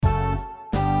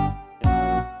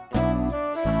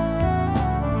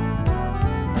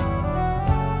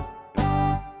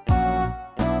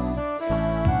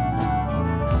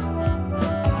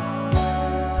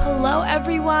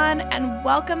everyone, and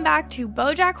welcome back to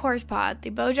BoJack Horsepod,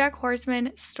 the BoJack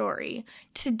Horseman story.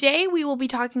 Today we will be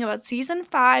talking about Season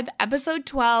 5, Episode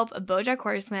 12 of BoJack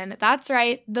Horseman. That's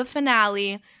right, the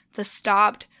finale, the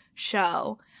stopped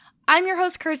show. I'm your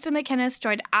host, Kirsten McInnes,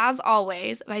 joined as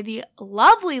always by the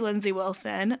lovely Lindsay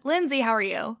Wilson. Lindsay, how are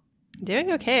you?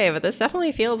 Doing okay, but this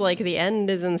definitely feels like the end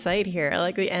is in sight here.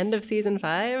 Like the end of Season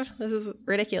 5? This is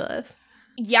ridiculous.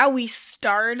 Yeah, we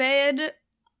started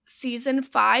Season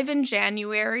 5 in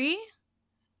January,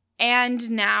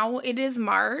 and now it is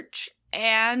March,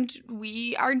 and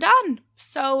we are done.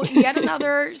 So yet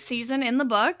another season in the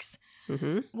books,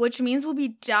 which means we'll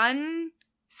be done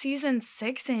Season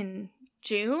 6 in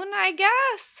June, I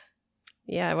guess.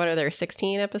 Yeah, what are there,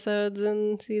 16 episodes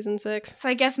in Season 6? So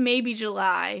I guess maybe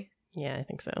July. Yeah, I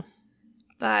think so.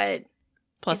 But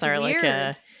plus our weird.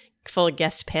 Like full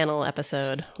guest panel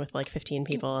episode with like 15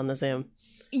 people on the Zoom.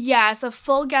 Yes, a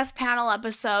full guest panel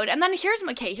episode. And then here's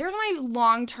my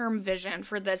long-term vision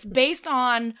for this based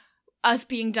on us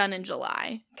being done in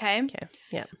July, okay? Okay,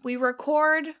 yeah. We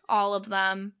record all of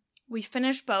them. We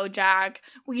finish BoJack.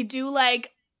 We do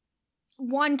like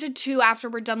 1 to 2 after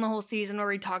we're done the whole season where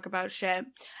we talk about shit.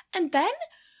 And then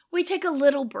we take a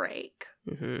little break.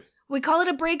 We call it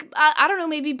a break, I don't know,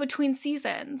 maybe between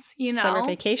seasons, you know? Summer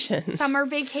vacation. Summer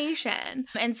vacation.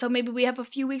 And so maybe we have a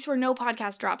few weeks where no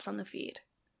podcast drops on the feed,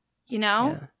 you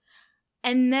know? Yeah.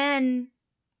 And then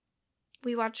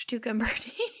we watch Tuca and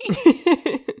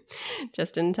Birdie.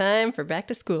 Just in time for back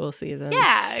to school season.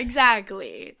 Yeah,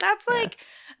 exactly. That's like,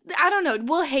 I don't know.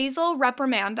 Will Hazel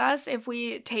reprimand us if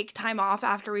we take time off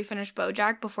after we finish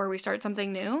BoJack before we start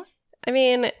something new? I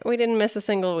mean, we didn't miss a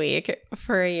single week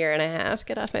for a year and a half.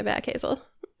 Get off my back, Hazel.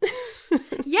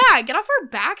 Yeah, get off our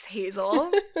backs,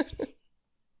 Hazel.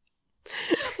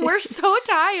 We're so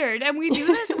tired, and we do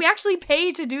this. We actually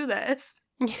pay to do this.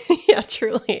 Yeah,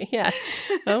 truly. Yeah.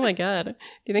 Oh my God. Do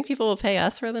you think people will pay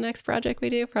us for the next project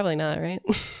we do? Probably not, right?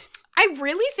 I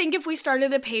really think if we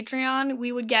started a Patreon,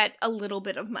 we would get a little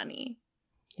bit of money.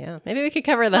 Yeah, maybe we could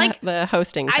cover the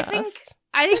hosting costs.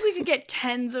 I think we could get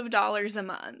tens of dollars a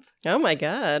month. Oh my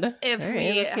God. If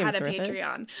we had a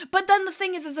Patreon. But then the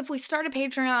thing is if we start a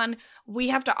Patreon, we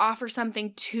have to offer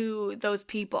something to those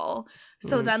people.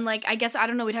 So then, like, I guess, I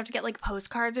don't know, we'd have to get, like,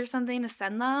 postcards or something to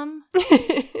send them.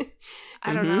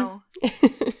 I don't know.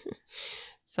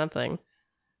 Something.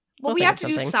 Well, we have to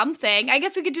do something. I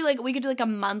guess we could do a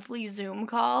monthly Zoom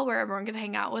call where everyone could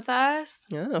hang out with us.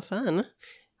 Oh, fun.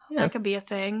 Yeah. That could be a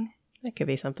thing. That could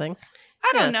be something.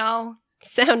 I don't know.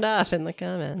 Sound off in the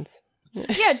comments.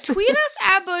 Yeah, tweet us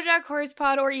at BoJack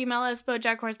Horsepod or email us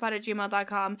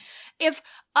bojackhorsepod@gmail.com. If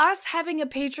us having a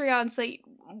Patreon so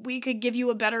we could give you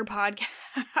a better podcast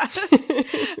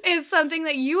is something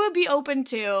that you would be open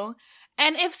to,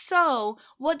 and if so,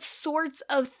 what sorts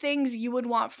of things you would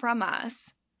want from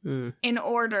us in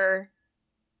order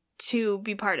to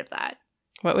be part of that.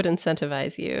 What would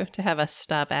incentivize you to have us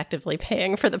stop actively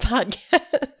paying for the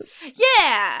podcast?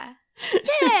 Yeah.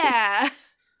 Yeah.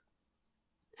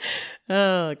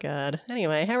 Oh, God.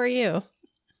 Anyway, how are you?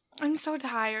 I'm so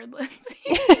tired,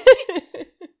 Lindsay.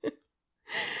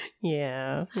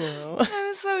 Yeah. No.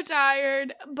 I'm so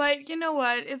tired, but you know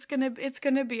what? It's gonna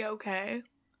be okay.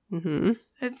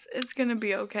 It's gonna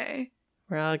be okay.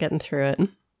 We're all getting through it.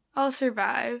 I'll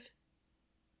survive.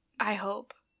 I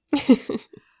hope. I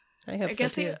hope I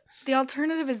guess so too. the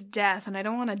alternative is death, and I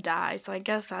don't want to die, so I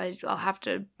guess I'll have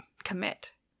to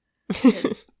commit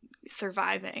to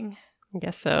surviving. I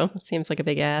guess so. It seems like a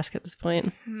big ask at this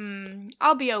point.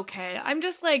 I'll be okay. I'm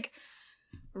just like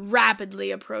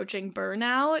rapidly approaching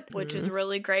burnout, which is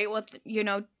really great with, you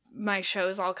know, my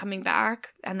shows all coming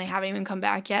back, and they haven't even come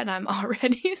back yet, and I'm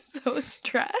already so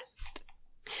stressed.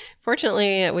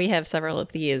 Fortunately, we have several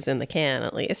of these in the can,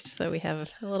 at least, so we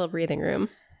have a little breathing room.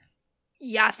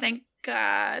 Yeah, thank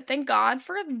God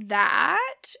for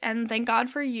that, and thank God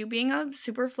for you being a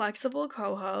super flexible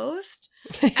co-host.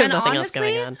 And nothing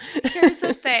honestly, else going on. Here's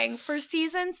the thing: for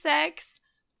season 6,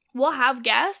 we'll have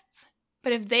guests,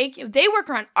 but if they work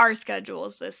around our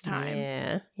schedules this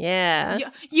time, yeah,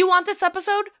 you want this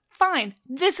episode? Fine,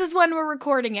 this is when we're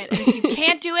recording it. And if you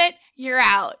can't do it, you're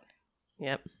out.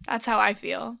 Yep, that's how I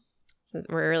feel.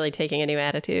 We're really taking a new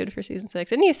attitude for season 6.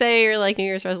 Didn't you say your New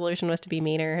Year's resolution was to be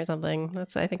meaner or something?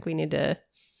 I think we need to.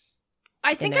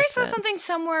 I think I saw something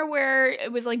somewhere where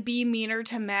it was like be meaner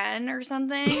to men or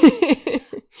something,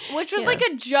 which was like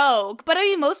a joke. But I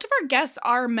mean, most of our guests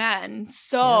are men,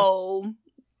 so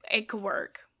it could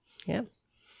work. Yeah.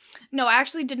 No, I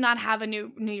actually did not have a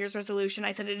New Year's resolution.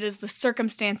 I said it is the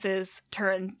circumstances'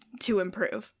 turn to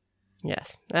improve.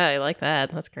 Yes. I like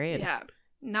that. That's great. Yeah.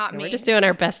 Not me. We're just doing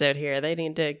our best out here. They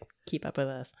need to keep up with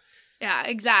us. Yeah,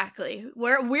 exactly.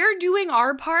 We're doing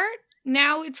our part.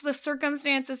 Now it's the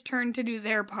circumstances' turn to do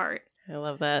their part. I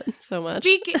love that so much.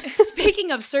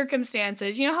 Speaking of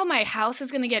circumstances, you know how my house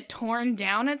is going to get torn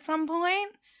down at some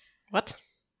point? What?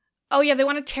 Oh, yeah, they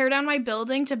want to tear down my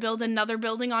building to build another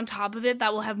building on top of it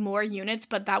that will have more units,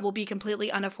 but that will be completely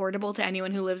unaffordable to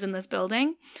anyone who lives in this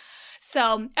building.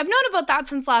 So I've known about that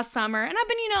since last summer, and I've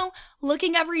been,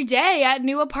 looking every day at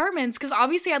new apartments, because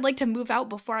obviously I'd like to move out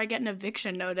before I get an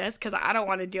eviction notice, because I don't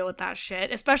want to deal with that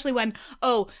shit, especially when,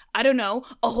 I don't know,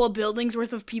 a whole building's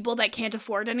worth of people that can't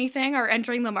afford anything are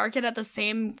entering the market at the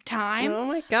same time. Oh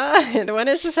my God, when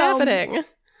is this happening?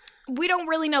 We don't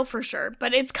really know for sure,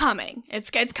 but it's coming. It's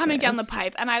coming down the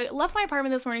pipe. And I left my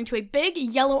apartment this morning to a big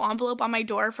yellow envelope on my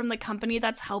door from the company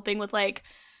that's helping with,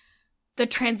 the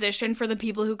transition for the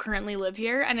people who currently live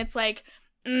here. And it's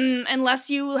unless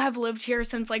you have lived here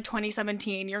since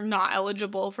 2017, you're not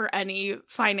eligible for any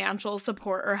financial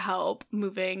support or help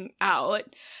moving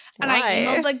out. And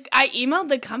Why? I emailed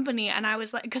the company, and I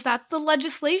was like, because that's the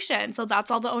legislation, so that's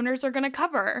all the owners are going to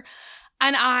cover.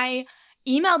 And I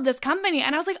emailed this company,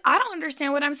 and I was like, I don't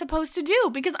understand what I'm supposed to do,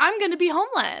 because I'm going to be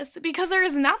homeless, because there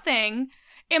is nothing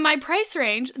in my price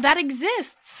range that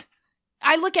exists.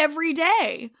 I look every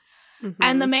day. Mm-hmm.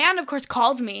 And the man, of course,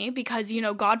 calls me because,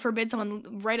 God forbid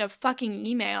someone write a fucking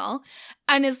email,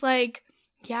 and is like,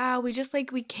 yeah, we just,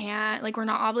 we can't, we're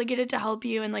not obligated to help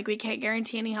you, and, we can't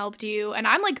guarantee any help to you. And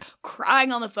I'm,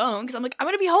 crying on the phone because I'm like, I'm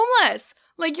going to be homeless.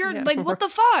 What the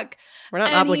fuck? We're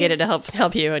not obligated to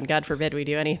help you, and God forbid we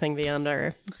do anything beyond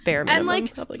our bare minimum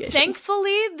obligations.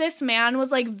 Thankfully, this man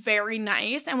was, very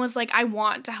nice and was like, I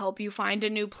want to help you find a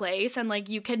new place, and,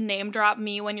 you can name drop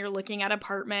me when you're looking at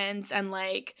apartments, and,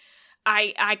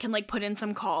 I can, put in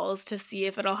some calls to see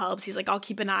if it'll help. He's like, I'll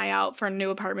keep an eye out for a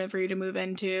new apartment for you to move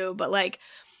into. But,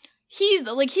 he's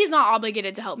not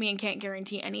obligated to help me and can't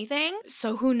guarantee anything.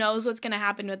 So who knows what's going to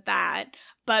happen with that.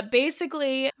 But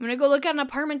basically, I'm going to go look at an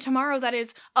apartment tomorrow that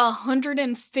is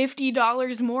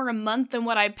 $150 more a month than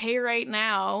what I pay right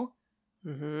now.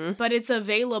 Mm-hmm. But it's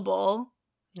available.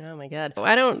 Oh my God.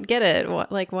 I don't get it.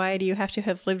 Why do you have to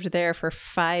have lived there for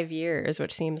 5 years,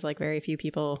 which seems like very few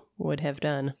people would have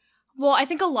done? Well, I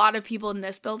think a lot of people in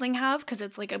this building have, because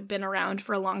it's been around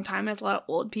for a long time. It's a lot of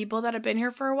old people that have been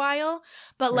here for a while.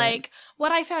 But right.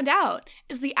 What I found out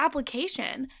is the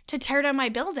application to tear down my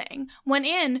building went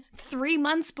in 3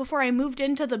 months before I moved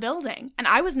into the building, and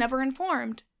I was never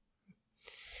informed.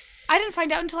 I didn't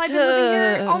find out until I'd been living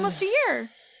here almost a year.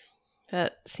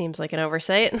 That seems like an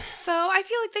oversight. So I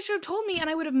feel like they should have told me, and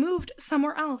I would have moved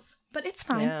somewhere else. But it's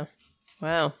fine. Yeah.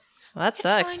 Wow. Well, that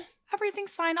sucks. Fine.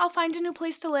 Everything's fine. I'll find a new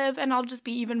place to live, and I'll just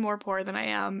be even more poor than I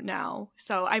am now.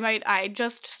 So I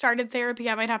just started therapy.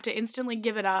 I might have to instantly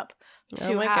give it up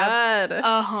to have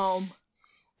a home.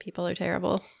 People are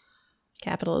terrible.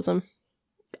 Capitalism.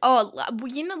 Oh,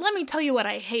 let me tell you what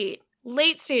I hate.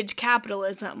 Late stage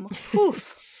capitalism.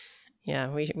 Oof. Yeah,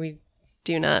 we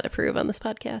do not approve on this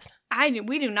podcast.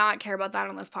 We do not care about that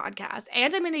on this podcast.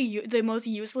 And I'm in the most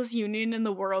useless union in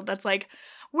the world that's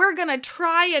we're going to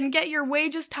try and get your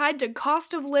wages tied to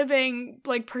cost of living,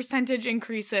 percentage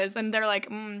increases. And they're like,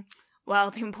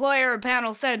 well, the employer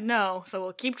panel said no, so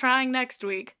we'll keep trying next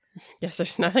week. Guess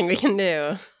there's nothing we can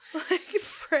do.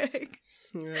 Frig.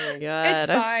 Oh my God.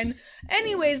 It's fine.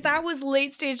 Anyways, that was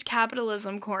Late Stage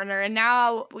Capitalism Corner. And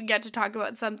now we get to talk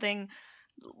about something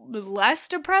less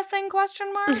depressing, ?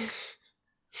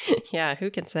 Yeah,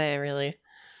 who can say, really?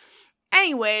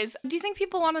 Anyways, do you think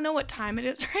people want to know what time it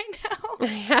is right now? I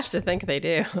have to think they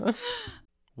do.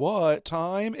 What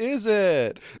time is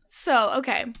it? So,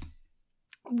 okay.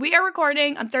 We are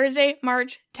recording on Thursday,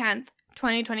 March 10th,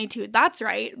 2022. That's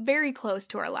right. Very close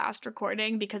to our last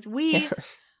recording because we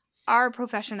are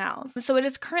professionals. So it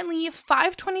is currently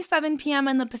 5:27 p.m.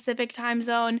 in the Pacific time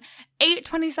zone,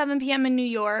 8:27 p.m. in New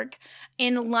York.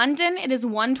 In London, it is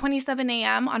 1:27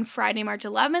 a.m. on Friday, March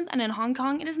 11th. And in Hong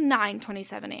Kong, it is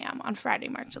 9:27 a.m. on Friday,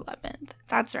 March 11th.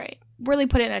 That's right. Really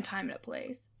put in a time and a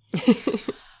place.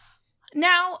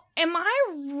 Now, am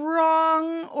I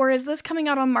wrong, or is this coming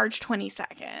out on March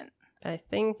 22nd? I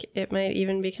think it might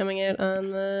even be coming out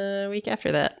on the week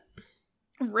after that.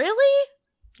 Really?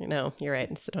 No, you're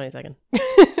right. It's the 22nd.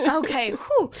 Okay.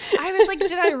 Whew. I was like,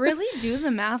 did I really do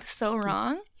the math so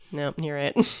wrong? No, you're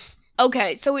right.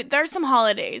 Okay, so there's some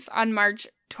holidays on March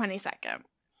 22nd.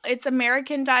 It's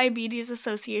American Diabetes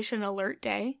Association Alert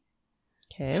Day.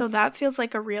 Okay. So that feels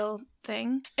like a real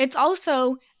thing. It's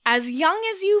also As Young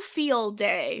As You Feel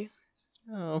Day.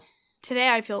 Oh. Today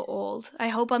I feel old. I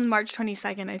hope on March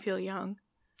 22nd I feel young.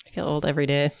 I feel old every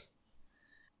day.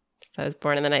 I was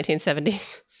born in the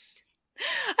 1970s.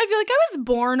 I feel like I was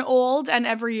born old, and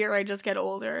every year I just get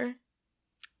older.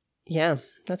 Yeah,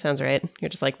 that sounds right. You're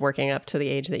just like working up to the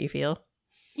age that you feel.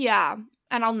 Yeah,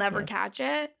 and I'll never Yeah. catch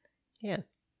it. Yeah.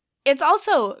 It's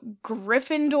also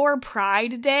Gryffindor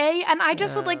Pride Day, and I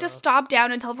just would like to Oh. stop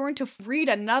down and tell everyone to read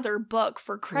another book,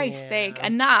 for Christ's sake. Yeah.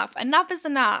 Enough. Enough is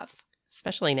enough.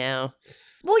 Especially now.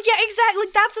 Well, yeah, exactly.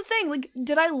 Like, that's the thing. Like,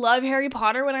 did I love Harry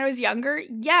Potter when I was younger?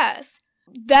 Yes.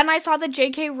 Then I saw that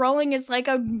J.K. Rowling is like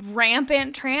a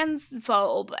rampant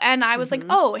transphobe, and I was like, Mhm.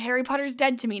 oh, Harry Potter's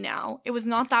dead to me now. It was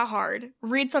not that hard.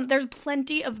 Read some. There's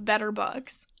plenty of better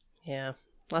books. Yeah.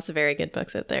 Lots of very good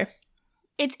books out there.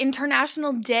 It's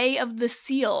International Day of the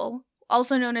Seal,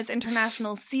 also known as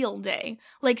International Seal Day.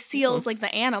 Like, seals, like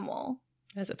the animal.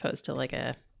 As opposed to like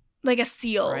a... Like a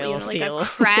seal, Royal like seal. a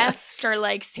crest or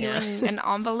like sealing Yeah. an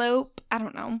envelope. I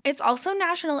don't know. It's also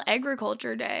National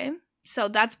Agriculture Day. So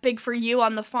that's big for you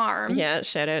on the farm. Yeah,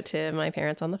 shout out to my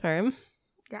parents on the farm.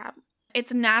 Yeah.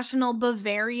 It's National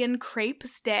Bavarian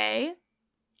Crepes Day.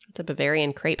 It's a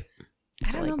Bavarian crepe.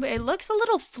 I don't know, but it looks a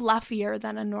little fluffier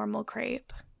than a normal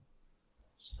crepe.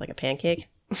 It's just like a pancake.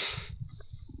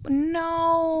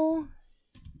 No.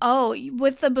 Oh,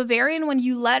 with the Bavarian one,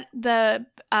 you let the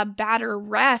batter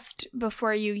rest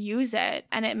before you use it,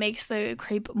 and it makes the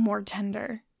crepe more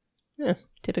tender.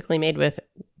 Typically made with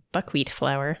buckwheat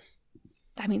flour.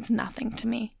 That means nothing to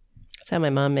me. That's how my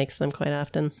mom makes them quite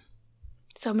often.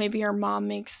 So maybe your mom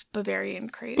makes Bavarian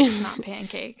crepes, not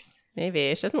pancakes.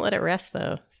 Maybe. She doesn't let it rest,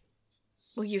 though.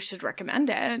 Well, you should recommend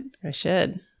it. I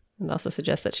should. And also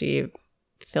suggest that she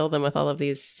fill them with all of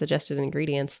these suggested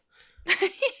ingredients.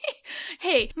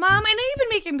 Hey, Mom, I know you've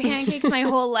been making pancakes my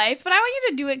whole life, but I want you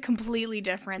to do it completely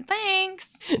different.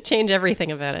 Thanks. Change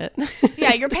everything about it.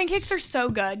 Yeah, your pancakes are so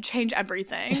good. Change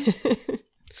everything.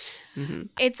 Mm-hmm.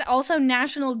 It's also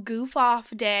National Goof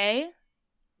Off Day.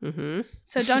 Mm-hmm.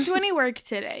 So don't do any work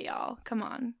today, y'all. Come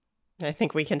on. I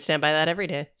think we can stand by that every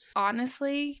day.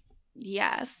 Honestly,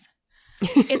 yes.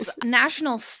 It's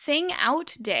National Sing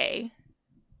Out Day,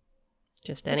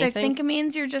 Just which anything? I think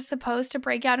means you're just supposed to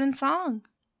break out in song.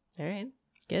 All right.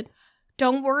 Good.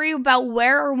 Don't worry about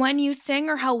where or when you sing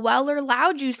or how well or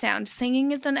loud you sound.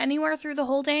 Singing is done anywhere through the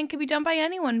whole day and can be done by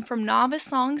anyone, from novice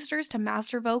songsters to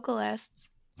master vocalists.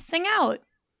 Sing out.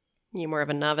 You more of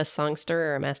a novice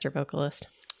songster or a master vocalist?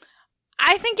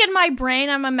 I think in my brain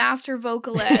I'm a master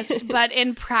vocalist, but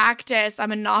in practice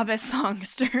I'm a novice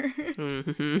songster.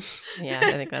 Mm-hmm. Yeah,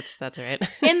 I think that's right.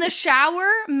 In the shower,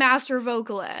 master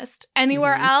vocalist.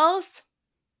 Anywhere Mhm. else,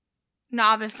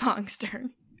 novice songster.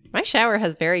 My shower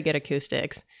has very good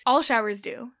acoustics. All showers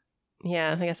do.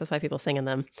 Yeah, I guess that's why people sing in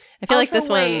them. I feel like Also, this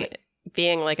one wait.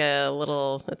 being like a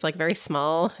little, it's like very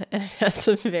small and it has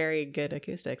some very good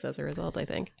acoustics as a result, I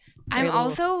think. I'm Very little-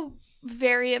 also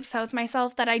very upset with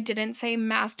myself that I didn't say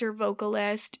master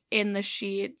vocalist in the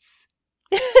sheets.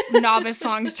 Novice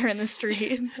songster in the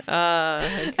streets.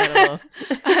 Incredible.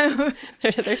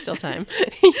 There's still time.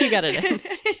 You got it in.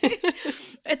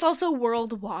 It's also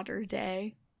World Water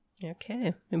Day.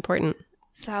 Okay, important.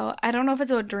 So I don't know if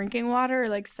it's about drinking water or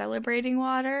like celebrating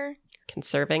water.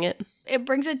 Conserving it. It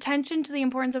brings attention to the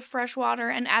importance of fresh water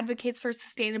and advocates for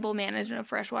sustainable management of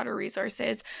freshwater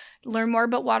resources. Learn more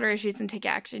about water issues and take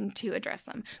action to address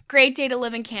them. Great day to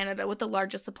live in Canada with the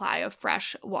largest supply of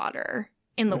fresh water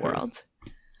in the Mhm. world.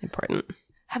 Important.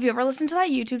 Have you ever listened to that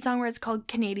YouTube song where it's called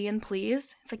Canadian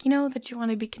Please? It's like, you know that you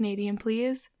want to be Canadian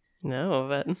Please? No,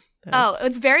 but Oh,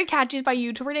 it's very catchy. It's by a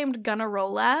YouTuber named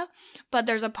Gunnarolla, but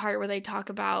there's a part where they talk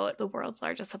about the world's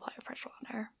largest supply of fresh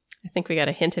water. I think we got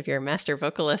a hint of your master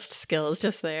vocalist skills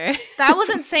just there. That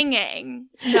wasn't singing.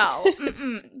 No.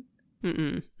 Mm-mm.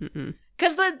 Mm-mm.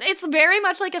 Because it's very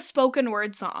much like a spoken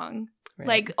word song. Right.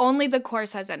 Like, only the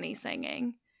chorus has any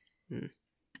singing. Hmm.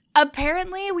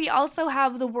 Apparently, we also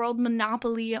have the world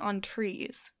monopoly on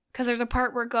trees. Because there's a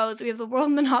part where it goes, we have the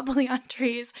world monopoly on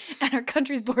trees, and our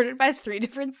country's bordered by 3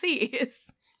 different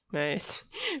seas. Nice.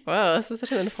 Whoa, this is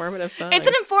such an informative song. It's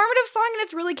an informative song, and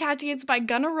it's really catchy. It's by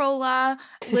Gunnarolla.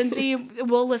 Lindsay,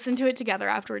 we'll listen to it together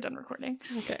after we're done recording.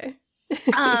 Okay.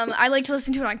 I like to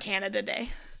listen to it on Canada Day.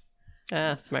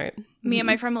 Ah, smart. Me and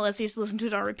my friend Melissa used to listen to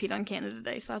it on repeat on Canada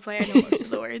Day, so that's why I know most of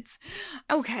the words.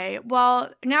 Okay, well,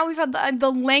 now we've had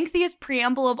the lengthiest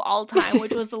preamble of all time,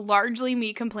 which was largely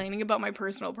me complaining about my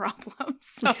personal problems.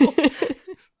 So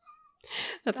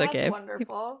That's okay.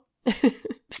 wonderful.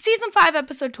 Season 5,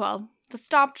 episode 12, The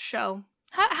Stopped Show.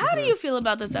 How do you feel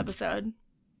about this episode?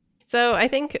 So I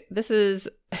think there's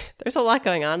a lot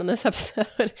going on in this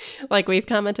episode. Like, we've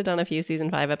commented on a few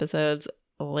season 5 episodes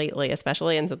lately,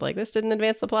 especially, and said, like, this didn't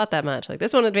advance the plot that much. Like,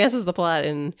 this one advances the plot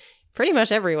in pretty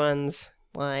much everyone's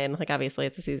line. Like, obviously,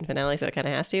 it's a season finale, so it kind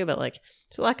of has to, but like,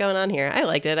 there's a lot going on here. I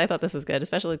liked it. I thought this was good,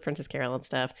 especially with Princess Carolyn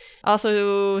stuff.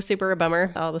 Also, super a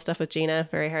bummer. All the stuff with Gina,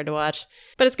 very hard to watch,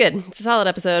 but it's good. It's a solid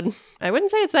episode. I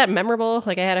wouldn't say it's that memorable.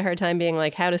 Like, I had a hard time being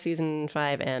like, how does season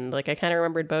 5 end? Like, I kind of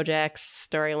remembered Bojack's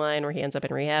storyline where he ends up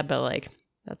in rehab, but like,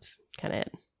 that's kind of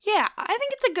it. Yeah, I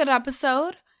think it's a good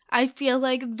episode. I feel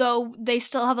like though they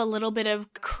still have a little bit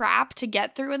of crap to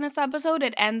get through in this episode,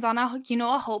 it ends on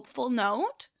a hopeful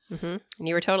note. Mm-hmm. And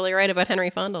you were totally right about Henry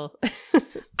Fondle.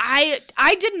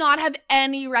 I did not have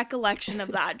any recollection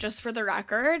of that, just for the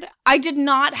record. I did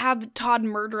not have Todd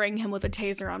murdering him with a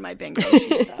taser on my bingo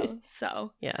sheet, though.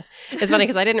 So yeah. It's funny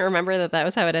because I didn't remember that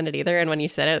was how it ended either. And when you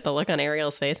said it, the look on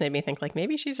Ariel's face made me think like,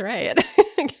 maybe she's right.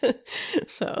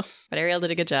 So, but Ariel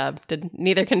did a good job. Did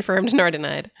neither confirmed nor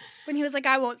denied. When he was like,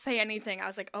 I won't say anything, I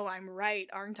was like, oh, I'm right,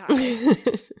 aren't I?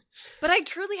 But I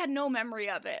truly had no memory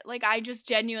of it. Like, I just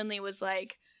genuinely was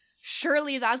like,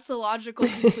 surely that's the logical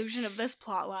conclusion of this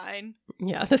plot line.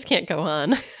 Yeah, this can't go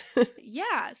on.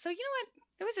 Yeah, so you know what?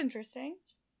 It was interesting.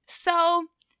 So,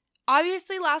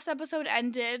 obviously, last episode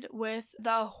ended with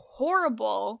the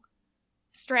horrible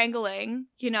strangling.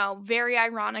 You know, very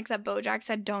ironic that Bojack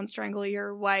said, don't strangle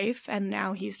your wife, and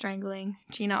now he's strangling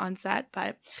Gina on set,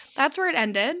 but that's where it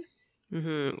ended.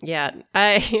 Mm-hmm. Yeah,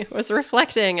 I was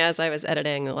reflecting as I was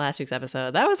editing last week's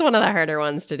episode. That was one of the harder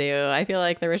ones to do. I feel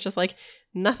like there was just like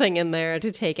nothing in there to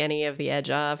take any of the edge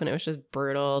off, and it was just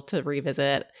brutal to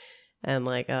revisit. And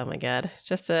like, oh my god,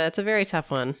 just it's a very tough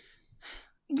one.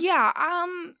 Yeah,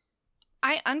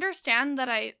 I understand that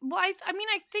I mean,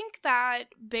 I think that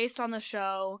based on the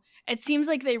show, it seems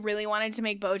like they really wanted to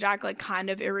make Bojack like kind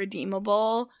of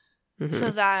irredeemable,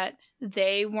 so that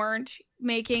they weren't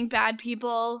making bad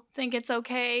people think it's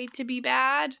okay to be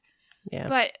bad. Yeah.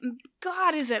 But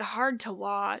God, is it hard to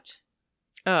watch?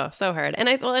 Oh, so hard. And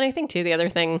I think too, the other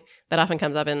thing that often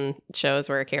comes up in shows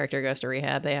where a character goes to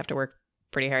rehab, they have to work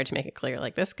pretty hard to make it clear,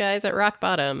 like, this guy's at rock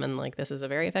bottom, and like, this is a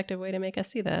very effective way to make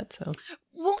us see that. So,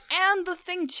 well, and the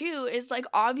thing too is like,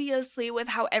 obviously with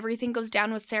how everything goes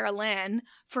down with Sarah Lynn,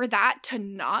 for that to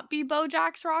not be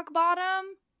Bojack's rock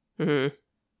bottom,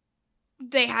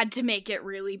 they had to make it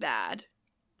really bad.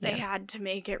 They had to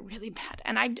make it really bad.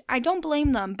 And I don't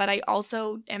blame them, but I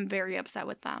also am very upset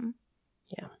with them.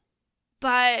 Yeah.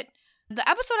 But the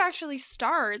episode actually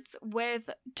starts with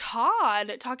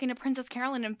Todd talking to Princess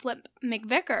Carolyn and Flip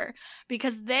McVicker,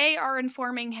 because they are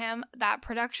informing him that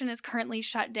production is currently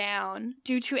shut down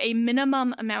due to a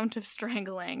minimum amount of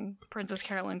strangling, Princess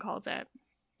Carolyn calls it.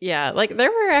 Yeah, like,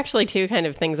 there were actually two kind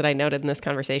of things that I noted in this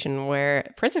conversation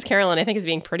where Princess Carolyn, I think, is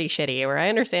being pretty shitty, where I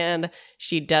understand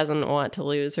she doesn't want to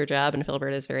lose her job and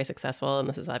Filbert is very successful, and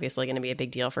this is obviously going to be a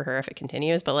big deal for her if it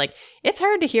continues, but, like, it's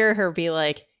hard to hear her be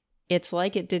like, it's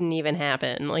like it didn't even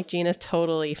happen. Like, Gina's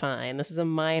totally fine. This is a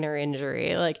minor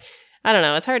injury. Like, I don't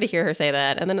know. It's hard to hear her say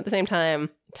that. And then at the same time,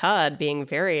 Todd being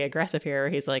very aggressive here, where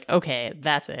he's like, okay,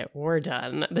 that's it. We're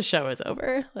done. The show is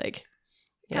over. Like,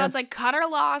 Todd's like, cut our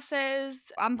losses.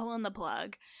 I'm pulling the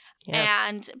plug. Yeah.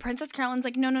 And Princess Carolyn's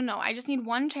like, no. I just need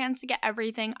one chance to get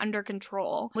everything under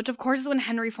control. Which, of course, is when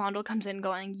Henry Fondle comes in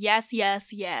going, yes.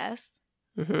 So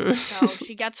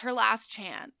she gets her last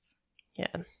chance.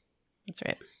 Yeah, that's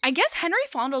right. I guess Henry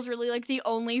Fondle's really like the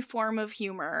only form of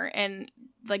humor in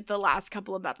like the last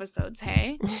couple of episodes,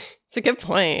 hey? It's a good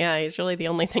point. Yeah, he's really the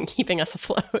only thing keeping us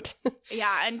afloat.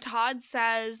 Yeah, and Todd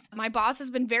says, my boss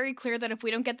has been very clear that if we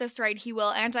don't get this right, he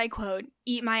will, and I quote,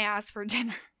 eat my ass for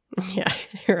dinner. Yeah,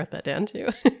 I wrote that down too.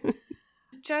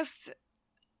 Just,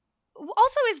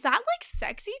 also, is that like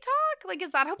sexy talk? Like,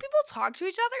 is that how people talk to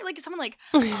each other? Like, is someone like,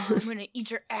 oh, I'm gonna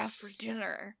eat your ass for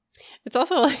dinner? It's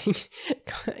also like,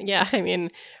 yeah, I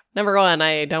mean, number one,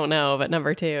 I don't know, but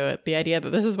number two, the idea that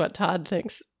this is what Todd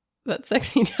thinks that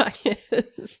sexy talk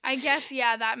is. I guess,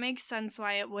 yeah, that makes sense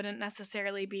why it wouldn't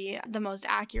necessarily be the most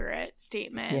accurate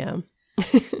statement. Yeah.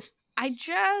 I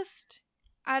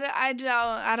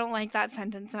don't like that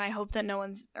sentence, and I hope that no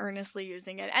one's earnestly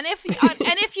using it. And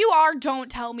if you are, don't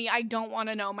tell me. I don't want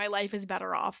to know. My life is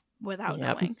better off without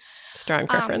knowing. Strong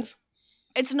preference.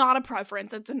 It's not a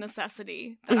preference. It's a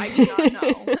necessity that I do not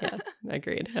know. Yeah,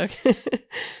 agreed. Okay.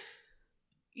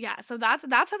 Yeah, so that's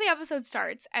how the episode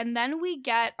starts. And then we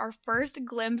get our first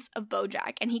glimpse of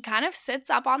Bojack, and he kind of sits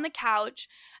up on the couch,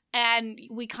 and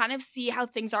we kind of see how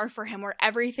things are for him, where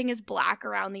everything is black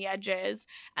around the edges,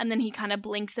 and then he kind of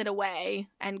blinks it away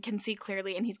and can see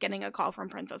clearly, and he's getting a call from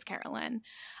Princess Carolyn.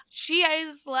 She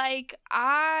is like,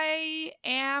 I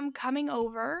am coming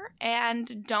over,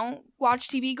 and don't watch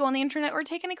TV, go on the internet, or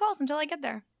take any calls until I get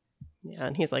there. Yeah,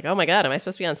 and he's like, oh my God, am I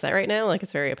supposed to be on set right now? Like,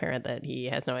 it's very apparent that he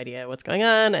has no idea what's going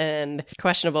on and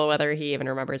questionable whether he even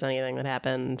remembers anything that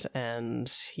happened.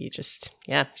 And he's just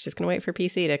going to wait for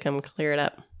PC to come clear it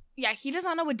up. Yeah, he does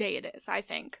not know what day it is, I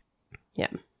think.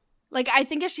 Yeah. Like, I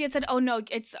think if she had said, oh no,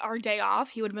 it's our day off,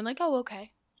 he would have been like, oh,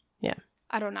 okay. Yeah.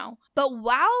 I don't know. But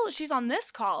while she's on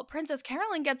this call, Princess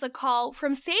Carolyn gets a call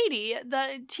from Sadie,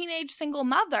 the teenage single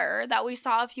mother that we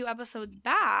saw a few episodes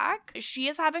back. She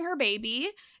is having her baby,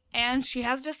 and she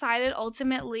has decided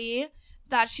ultimately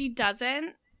that she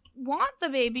doesn't want the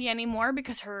baby anymore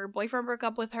because her boyfriend broke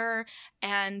up with her.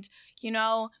 And, you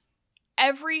know,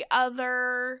 every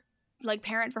other like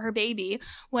parent for her baby,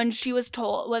 when she was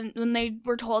told, when they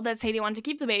were told that Sadie wanted to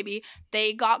keep the baby,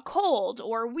 they got cold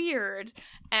or weird,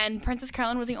 and Princess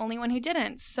Carolyn was the only one who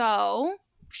didn't. So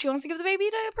she wants to give the baby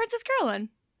to Princess Carolyn.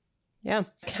 Yeah,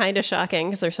 kind of shocking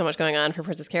because there's so much going on for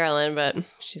Princess Carolyn, but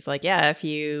she's like, yeah, if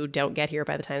you don't get here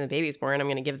by the time the baby's born, I'm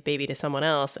going to give the baby to someone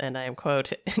else, and I am,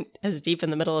 quote, as deep in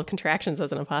the middle of contractions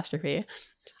as an apostrophe.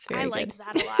 I liked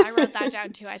that a lot. I wrote that down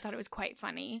too. I thought it was quite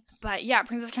funny. But yeah,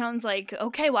 Princess Carolyn's like,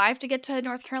 okay, well, I have to get to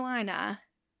North Carolina.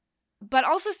 But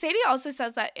also, Sadie also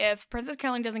says that if Princess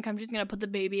Carolyn doesn't come, she's going to put the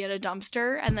baby in a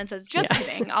dumpster, and then says, just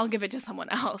kidding, I'll give it to someone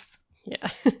else. Yeah.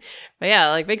 But yeah,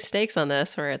 like big stakes on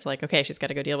this where it's like, okay, she's got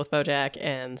to go deal with BoJack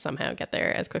and somehow get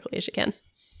there as quickly as she can.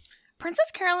 Princess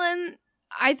Carolyn,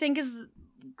 I think, is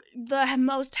the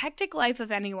most hectic life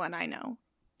of anyone I know,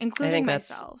 including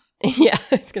myself. Yeah,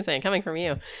 I was going to say, coming from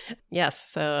you.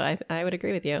 Yes, so I would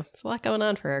agree with you. There's a lot going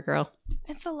on for her, girl.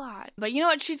 It's a lot. But you know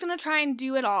what? She's going to try and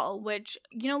do it all, which,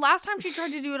 you know, last time she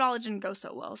tried to do it all, it didn't go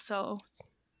so well. So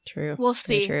true. We'll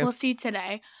see. We'll see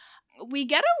today. We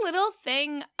get a little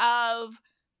thing of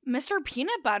Mr.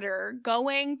 Peanut Butter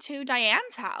going to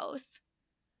Diane's house.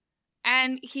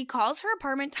 And he calls her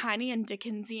apartment tiny and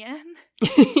Dickensian.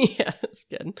 Yeah, that's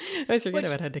good. I always forget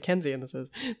about how Dickensian this is.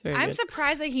 I'm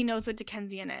surprised that he knows what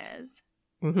Dickensian is.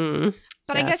 Mm-hmm.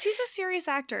 But I guess he's a serious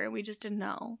actor and we just didn't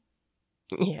know.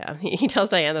 Yeah, he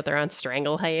tells Diane that they're on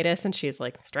strangle hiatus, and she's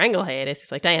like, strangle hiatus?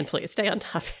 He's like, Diane, please stay on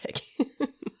topic.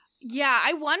 Yeah,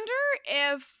 I wonder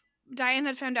if Diane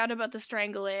had found out about the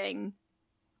strangling,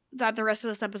 that the rest of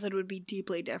this episode would be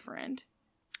deeply different.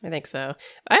 I think so.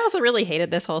 I also really hated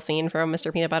this whole scene from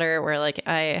Mr. Peanut Butter where, like,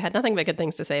 I had nothing but good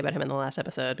things to say about him in the last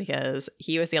episode because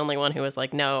he was the only one who was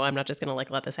like, no, I'm not just going to,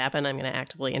 like, let this happen. I'm going to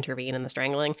actively intervene in the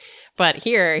strangling. But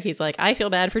here, he's like, I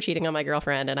feel bad for cheating on my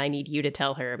girlfriend and I need you to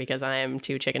tell her because I'm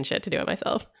too chicken shit to do it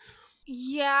myself.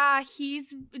 Yeah,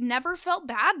 he's never felt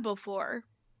bad before.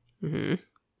 Mm-hmm.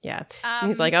 Yeah. And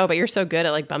he's like, oh, but you're so good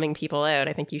at, like, bumming people out.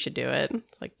 I think you should do it.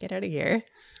 It's like, get out of here.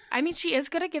 I mean, she is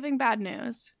good at giving bad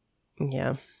news.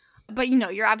 Yeah. But, you know,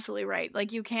 you're absolutely right.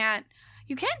 Like, you can't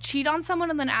cheat on someone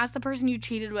and then ask the person you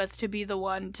cheated with to be the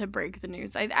one to break the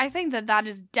news. I think that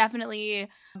is definitely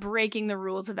breaking the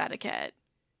rules of etiquette.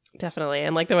 Definitely.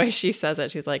 And, like, the way she says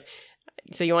it, she's like,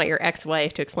 so you want your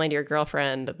ex-wife to explain to your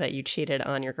girlfriend that you cheated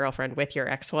on your girlfriend with your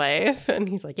ex-wife? And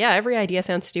he's like, yeah, every idea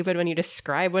sounds stupid when you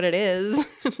describe what it is.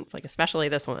 It's like, especially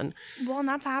this one. Well, and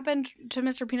that's happened to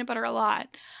Mr. Peanut Butter a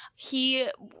lot. He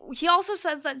also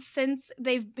says that since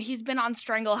he's been on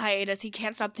strangle hiatus, he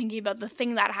can't stop thinking about the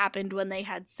thing that happened when they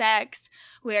had sex,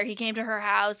 where he came to her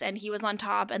house and he was on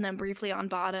top and then briefly on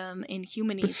bottom in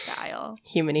Humany style.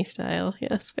 Humany style,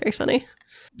 yes, very funny.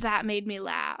 That made me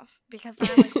laugh because then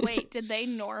I'm like, wait, did they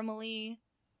normally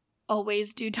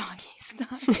always do doggy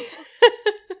style?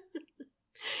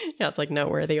 Yeah, it's like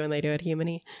noteworthy when they do it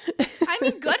Humany. I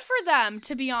mean, good for them,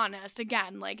 to be honest.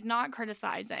 Again, like, not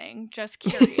criticizing, just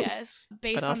curious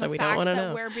based on the facts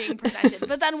that we're being presented.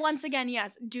 But then once again,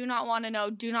 yes, do not want to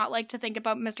know, do not like to think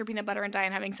about Mr. Peanut Butter and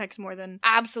Diane having sex more than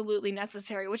absolutely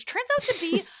necessary, which turns out to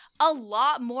be a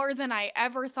lot more than I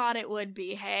ever thought it would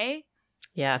be, hey?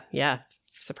 Yeah.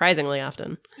 Surprisingly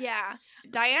often. Yeah.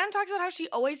 Diane talks about how she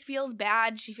always feels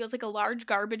bad. She feels like a large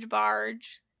garbage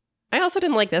barge. I also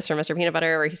didn't like this from Mr. Peanut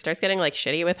Butter where he starts getting, like,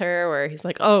 shitty with her, where he's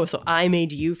like, oh, so I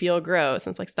made you feel gross.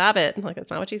 And it's like, stop it. I'm like,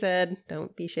 that's not what she said.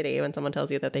 Don't be shitty when someone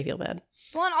tells you that they feel bad.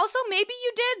 Well, and also, maybe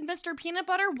you did, Mr. Peanut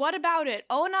Butter. What about it?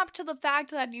 Own up to the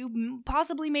fact that you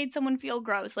possibly made someone feel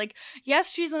gross. Like,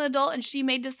 yes, she's an adult and she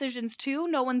made decisions too.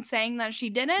 No one's saying that she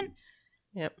didn't.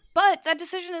 Yep. But that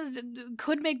decision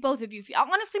could make both of you feel...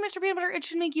 Honestly, Mr. Peanut Butter, it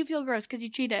should make you feel gross because you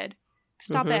cheated.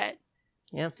 Stop it.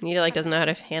 Yeah, Nita, like, doesn't know how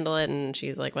to handle it, and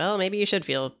she's like, well, maybe you should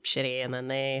feel shitty, and then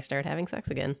they start having sex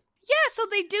again. Yeah, so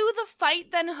they do the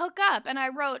fight, then hook up, and I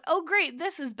wrote, oh, great,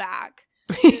 this is back.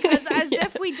 Because as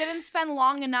if we didn't spend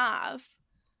long enough.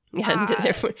 Yeah,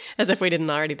 as if we didn't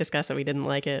already discuss that we didn't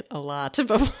like it a lot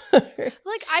before.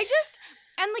 Like,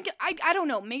 And, like, I don't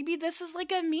know. Maybe this is,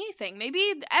 like, a me thing.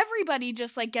 Maybe everybody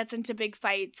just, like, gets into big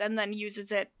fights and then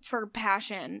uses it for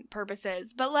passion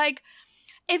purposes. But, like,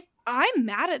 if I'm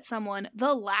mad at someone,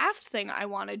 the last thing I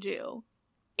want to do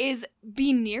is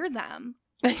be near them.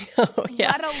 I know,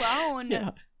 yeah. Let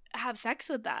alone have sex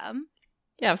with them.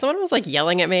 Yeah, if someone was, like,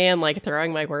 yelling at me and, like,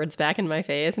 throwing my words back in my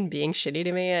face and being shitty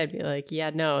to me, I'd be like, yeah,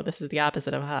 no, this is the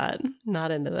opposite of hot.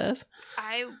 Not into this.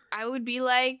 I would be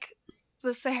like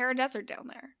the Sahara Desert down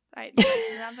there.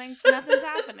 Nothing's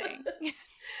happening.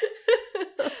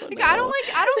 Like, no. I don't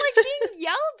like being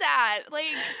yelled at.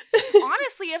 Like,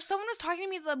 honestly, if someone was talking to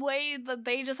me the way that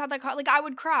they just had that like, I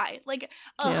would cry. Like,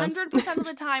 100% of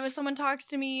the time, if someone talks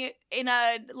to me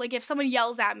if someone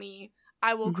yells at me,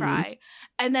 I will cry.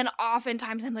 And then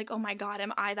oftentimes I'm like, oh my God,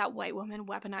 am I that white woman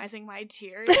weaponizing my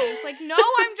tears? And it's like, no,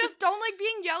 I'm just don't like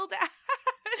being yelled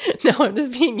at. No, I'm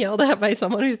just being yelled at by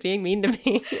someone who's being mean to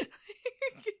me.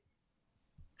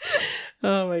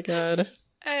 Oh my God.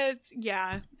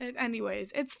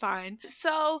 Anyways, it's fine.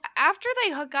 So after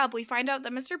they hook up, we find out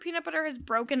that Mr. Peanut Butter has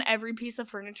broken every piece of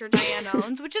furniture Diane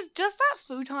owns, which is just that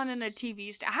futon and a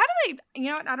TV stand. How do they, you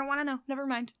know what? I don't want to know. Never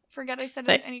mind. Forget I said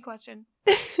any question.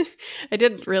 I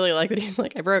did really like that he's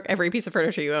like, I broke every piece of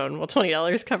furniture you own. Will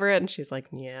 $20 cover it? And she's like,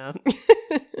 yeah.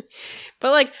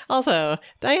 But like, also,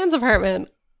 Diane's apartment,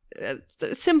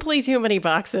 simply too many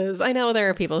boxes. I know there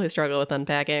are people who struggle with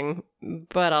unpacking,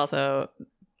 but also,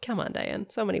 come on, Diane,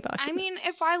 so many boxes. I mean,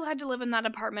 if I had to live in that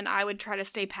apartment, I would try to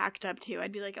stay packed up too.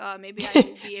 I'd be like, oh, maybe I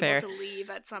will be able to leave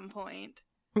at some point.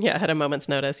 Yeah, at a moment's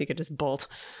notice, you could just bolt.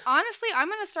 Honestly, I'm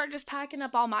going to start just packing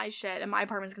up all my shit, and my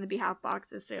apartment's going to be half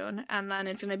boxes soon. And then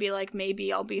it's going to be like,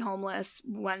 maybe I'll be homeless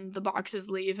when the boxes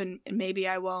leave, and maybe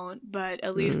I won't, but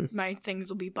at least my things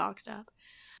will be boxed up.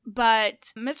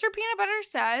 But Mr. Peanut Butter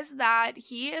says that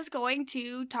he is going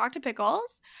to talk to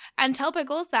Pickles and tell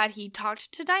Pickles that he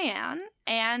talked to Diane,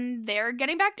 and they're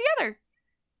getting back together.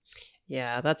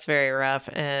 Yeah, that's very rough.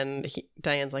 And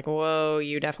Diane's like, whoa,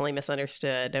 you definitely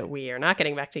misunderstood. We are not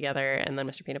getting back together. And then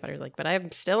Mr. Peanut Butter's like, but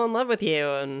I'm still in love with you.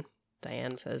 And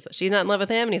Diane says that she's not in love with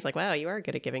him. And he's like, wow, you are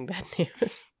good at giving bad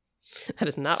news. That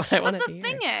is not what I wanted to hear.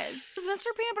 But the thing is Mr.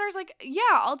 Peanut Butter's like, yeah,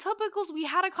 I'll tell Pickles we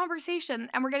had a conversation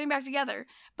and we're getting back together.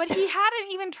 But he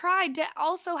hadn't even tried to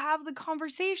also have the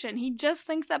conversation. He just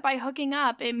thinks that by hooking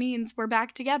up, it means we're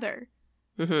back together.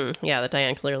 Yeah, that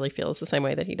Diane clearly feels the same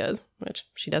way that he does, which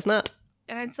she does not.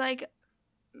 And it's like,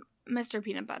 Mr.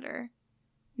 Peanut Butter,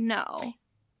 no.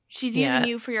 She's using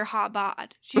you for your hot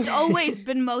bod. She's always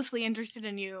been mostly interested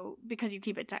in you because you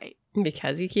keep it tight.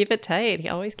 Because you keep it tight. He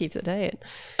always keeps it tight.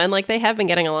 And like they have been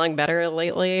getting along better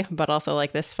lately, but also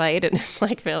like this fight is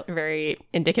like very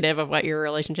indicative of what your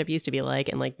relationship used to be like.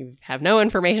 And like you have no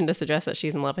information to suggest that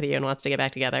she's in love with you and wants to get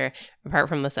back together apart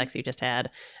from the sex you just had.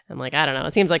 And like, I don't know.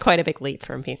 It seems like quite a big leap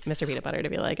from Mr. Peanut Butter to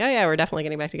be like, oh yeah, we're definitely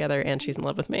getting back together and she's in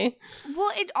love with me.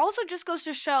 Well, it also just goes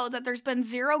to show that there's been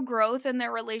zero growth in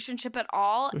their relationship at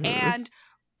all. And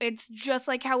it's just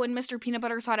like how when Mr. Peanut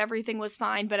Butter thought everything was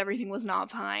fine, but everything was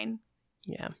not fine.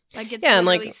 Yeah. Like it's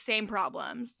literally same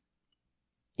problems.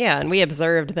 Yeah, and we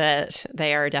observed that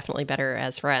they are definitely better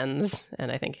as friends.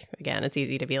 And I think, again, it's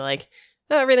easy to be like,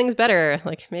 oh, everything's better.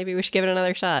 Like, maybe we should give it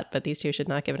another shot. But these two should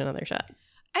not give it another shot.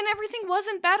 And everything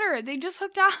wasn't better. They just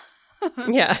hooked up.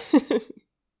 Yeah.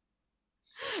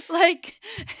 Like,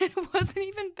 it wasn't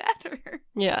even better.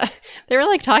 Yeah. They were,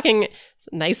 like, talking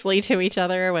nicely to each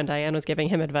other when Diane was giving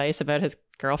him advice about his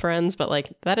girlfriends. But,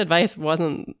 like, that advice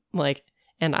wasn't, like,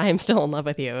 and I am still in love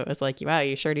with you. It was like, wow,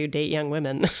 you sure do date young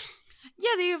women.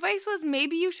 Yeah, the advice was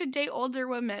maybe you should date older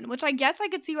women, which I guess I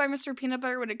could see why Mr. Peanut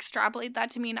Butter would extrapolate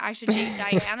that to mean I should date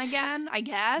Diane again, I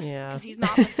guess, because he's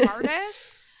not the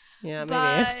smartest. Yeah, maybe.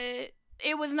 But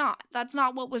it was not. That's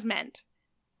not what was meant.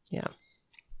 Yeah.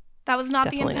 That was not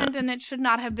the intent, and it should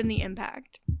not have been the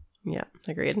impact. Yeah,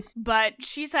 agreed. But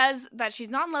she says that she's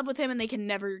not in love with him and they can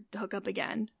never hook up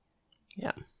again.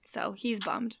 Yeah. So he's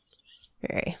bummed.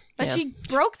 Very. But she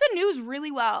broke the news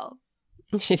really well.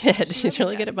 She did. She's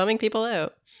really good at bumming people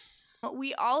out.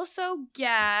 We also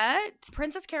get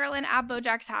Princess Carolyn at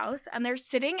Bojack's house, and they're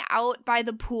sitting out by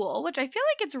the pool, which I feel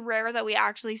like it's rare that we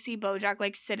actually see Bojack,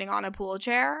 like, sitting on a pool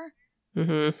chair.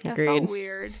 Agreed. That felt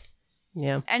weird.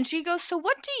 Yeah. And she goes, so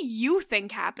what do you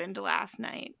think happened last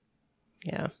night?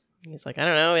 Yeah. He's like, I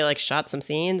don't know. We, like, shot some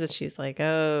scenes, and she's like,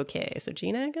 okay, so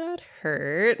Gina got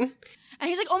hurt. And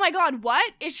he's like, oh my God,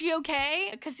 what? Is she okay?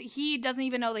 Because he doesn't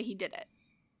even know that he did it.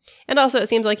 And also, it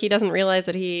seems like he doesn't realize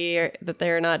that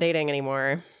they're not dating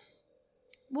anymore.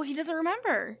 Well, he doesn't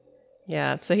remember.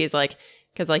 Yeah, so he's like,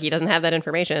 because like he doesn't have that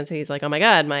information, so he's like, oh my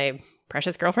God, my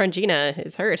precious girlfriend Gina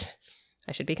is hurt.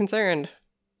 I should be concerned.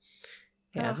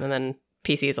 Yeah, and then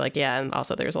PC's like, yeah, and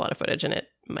also there's a lot of footage and it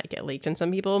might get leaked and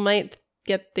some people might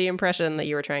get the impression that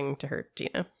you were trying to hurt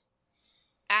Gina.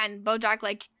 And Bojack,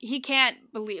 like, he can't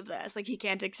believe this. Like, he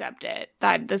can't accept it,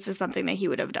 that this is something that he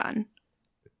would have done.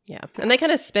 Yeah. And they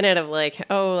kind of spin it of like,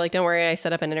 oh, like, don't worry, I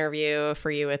set up an interview for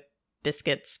you with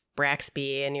Biscuits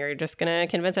Braxby, and you're just going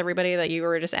to convince everybody that you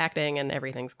were just acting and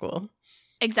everything's cool.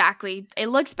 Exactly. It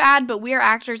looks bad, but we're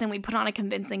actors and we put on a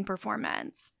convincing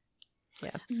performance.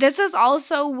 Yeah. This is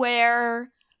also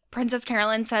where Princess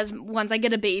Carolyn says, once I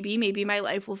get a baby, maybe my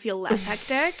life will feel less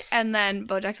hectic. And then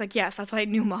Bojack's like, yes, that's why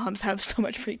new moms have so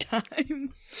much free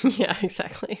time. Yeah,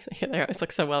 exactly. They always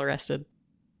look so well rested.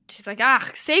 She's like,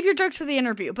 save your jokes for the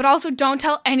interview, but also don't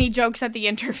tell any jokes at the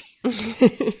interview.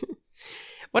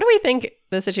 What do we think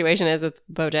the situation is with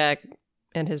Bojack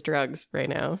and his drugs right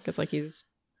now? Because, like, he's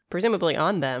presumably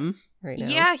on them right now.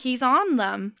 Yeah, he's on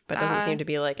them. But doesn't seem to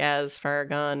be, like, as far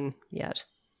gone yet.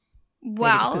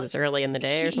 Well, maybe just because it's early in the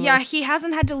day or something? Yeah, he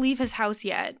hasn't had to leave his house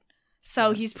yet.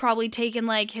 So he's probably taken,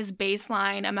 like, his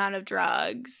baseline amount of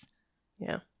drugs.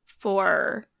 Yeah.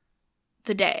 For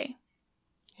the day.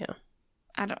 Yeah.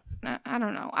 I don't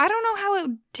know. I don't know how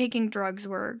taking drugs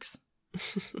works.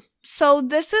 So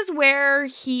this is where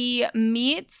he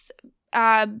meets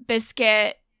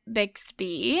Biscuit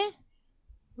Bixby.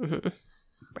 Mm-hmm.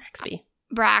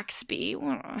 Braxby.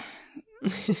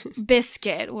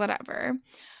 Biscuit, whatever.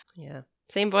 Yeah.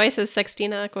 Same voice as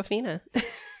Sextina Aquafina.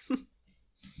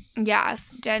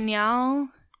 Yes. Danielle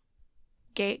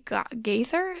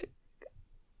Gaither?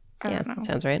 Yeah,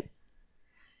 sounds right.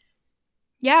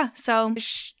 Yeah, so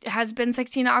has been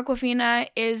Sextina Aquafina,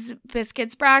 is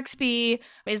Biscuits Braxby,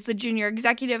 is the junior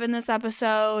executive in this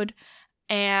episode,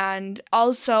 and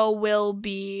also will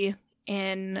be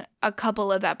in a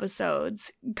couple of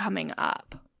episodes coming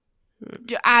up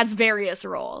as various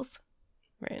roles.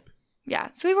 Right. Yeah,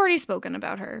 so we've already spoken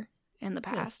about her in the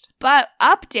past. Yeah. But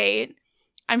update,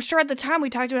 I'm sure at the time we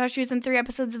talked about how she was in 3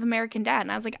 episodes of American Dad,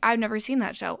 and I was like, I've never seen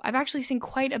that show. I've actually seen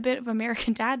quite a bit of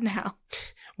American Dad now.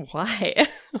 Why?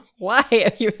 Why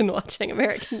have you been watching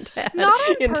American Dad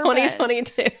in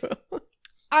 2022?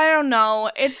 I don't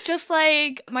know. It's just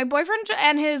like my boyfriend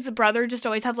and his brother just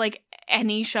always have like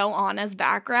any show on as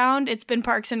background. It's been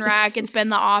Parks and Rec, it's been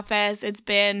The Office, it's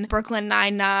been Brooklyn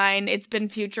Nine-Nine, it's been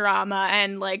Futurama,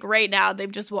 and like right now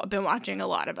they've just been watching a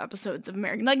lot of episodes of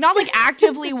American, like not like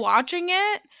actively watching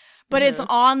it, but it's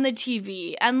on the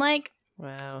TV, and like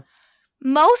wow.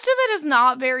 Most of it is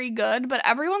not very good, but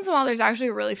every once in a while there's actually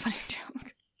a really funny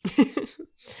joke.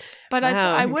 But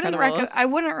wow, I wouldn't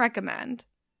recommend.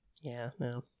 Yeah,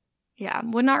 no. Yeah,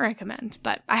 would not recommend,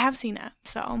 but I have seen it,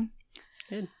 so.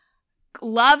 Good.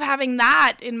 Love having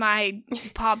that in my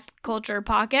pop culture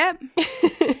pocket.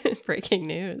 Breaking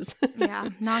news. Yeah,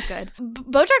 not good.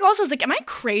 Bojack also was like, am I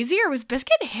crazy or was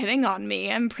Biscuit hitting on me?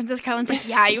 And Princess Carolyn's like,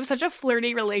 yeah, you have such a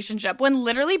flirty relationship. When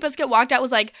literally Biscuit walked out,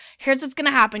 was like, here's what's going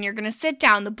to happen. You're going to sit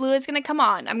down. The blue is going to come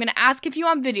on. I'm going to ask if you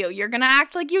on video. You're going to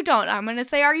act like you don't. I'm going to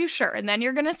say, are you sure? And then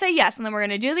you're going to say yes. And then we're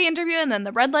going to do the interview. And then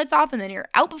the red light's off. And then you're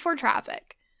out before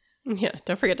traffic. Yeah,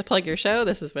 don't forget to plug your show.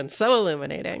 This has been so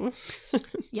illuminating.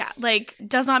 Yeah, like,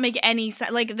 does not make any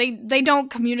sense. Like, they don't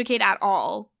communicate at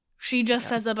all. She just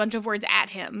says a bunch of words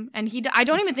at him, and I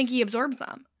don't even think he absorbs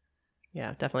them.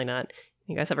 Yeah, definitely not.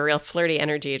 You guys have a real flirty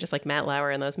energy, just like Matt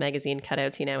Lauer in those magazine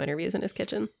cutouts he now interviews in his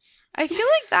kitchen. I feel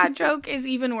like that joke is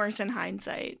even worse in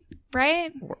hindsight,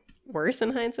 right? Worse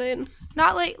in hindsight?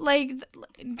 Not like,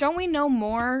 don't we know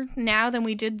more now than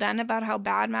we did then about how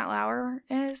bad Matt Lauer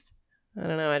is? I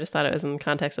don't know. I just thought it was in the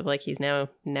context of, like, he's now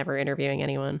never interviewing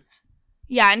anyone.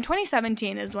 Yeah, in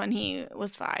 2017 is when he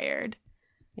was fired.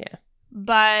 Yeah.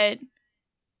 But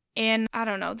I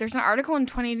don't know, there's an article from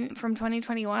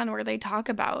 2021 where they talk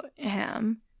about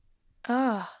him.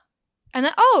 Ugh. And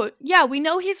then, we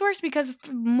know he's worse because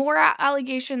more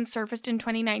allegations surfaced in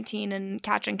 2019 in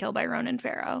Catch and Kill by Ronan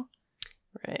Farrow.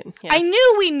 Right. Yeah. I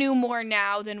knew we knew more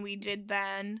now than we did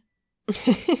then.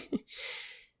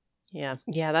 Yeah.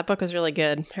 Yeah, that book was really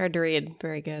good. Hard to read.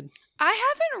 Very good.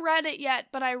 I haven't read it yet,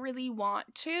 but I really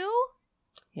want to.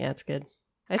 Yeah, it's good.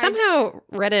 I somehow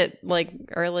read it like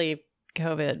early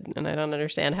COVID, and I don't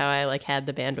understand how I like had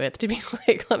the bandwidth to be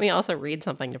like, let me also read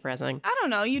something depressing. I don't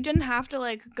know. You didn't have to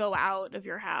like go out of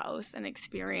your house and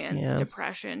experience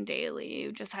depression daily.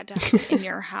 You just had to have it in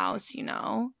your house, you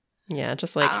know? Yeah,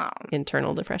 just like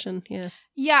internal depression. Yeah.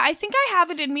 Yeah, I think I have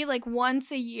it in me like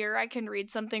once a year I can read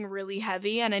something really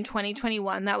heavy. And in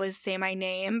 2021, that was Say My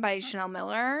Name by Chanel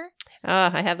Miller. Oh,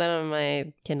 I have that on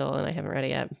my Kindle and I haven't read it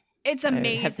yet. It's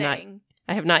amazing.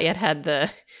 I have not yet had the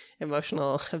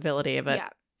emotional ability,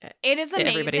 but It is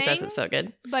amazing. Everybody says it's so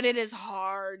good. But it is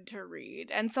hard to read.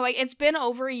 And so it's been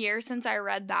over a year since I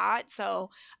read that.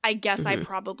 So I guess I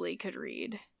probably could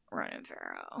read Ronan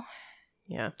Farrow.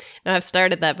 Yeah. No, I've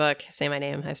started that book, Say My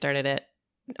Name. I started it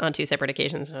on 2 separate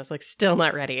occasions, and I was like, still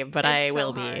not ready, but I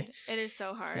will be. It is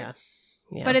so hard.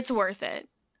 Yeah. But it's worth it.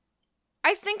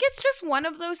 I think it's just one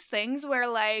of those things where,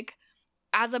 like,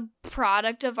 as a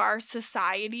product of our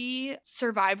society,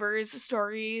 survivors'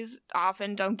 stories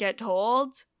often don't get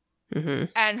told. Mm-hmm.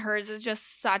 And hers is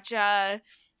just such a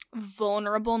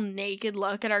vulnerable, naked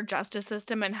look at our justice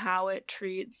system and how it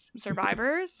treats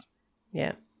survivors.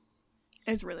 Yeah.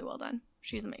 It's really well done.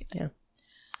 She's amazing. Yeah.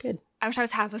 Good. I wish I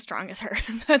was half as strong as her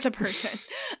as a person.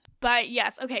 But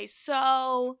yes, okay,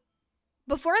 so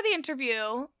before the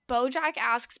interview, Bojack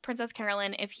asks Princess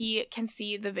Carolyn if he can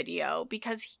see the video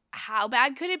because how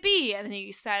bad could it be? And then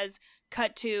he says,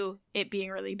 cut to it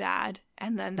being really bad.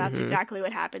 And then that's exactly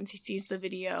what happens. He sees the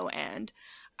video and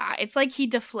it's like he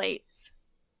deflates.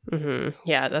 Mm-hmm.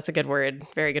 Yeah, that's a good word.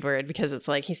 Very good word, because it's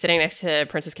like he's sitting next to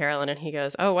Princess Carolyn and he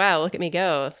goes, oh, wow, look at me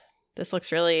go. This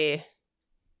looks really...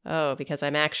 Oh, because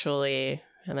I'm actually...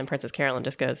 And then Princess Carolyn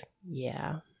just goes,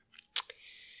 yeah.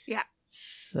 Yeah.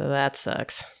 So that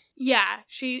sucks. Yeah.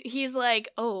 He's like,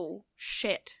 oh,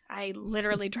 shit. I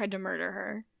literally tried to murder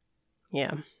her.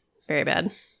 Yeah. Very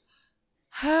bad.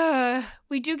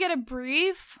 We do get a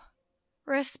brief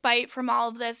respite from all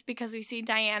of this because we see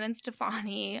Diane and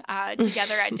Stefani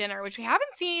together at dinner, which we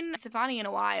haven't seen Stefani in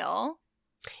a while.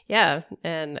 Yeah,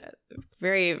 and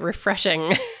very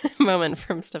refreshing moment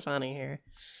from Stefani here.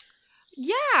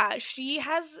 Yeah, she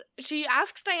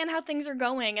asks Diane how things are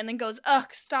going and then goes, ugh,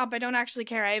 stop, I don't actually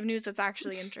care. I have news that's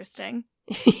actually interesting.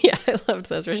 Yeah, I loved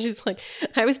this, where she's like,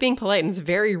 I was being polite and it's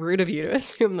very rude of you to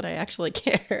assume that I actually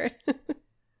care.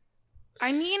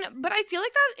 I mean, but I feel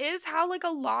like that is how, like, a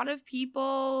lot of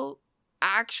people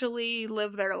actually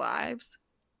live their lives.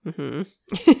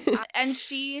 Mm-hmm. And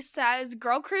she says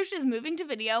Girl Crush is moving to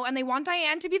video and they want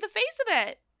Diane to be the face of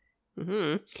it.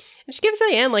 Mm-hmm. And she gives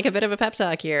Diane, like, a bit of a pep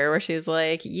talk here where she's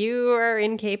like, you are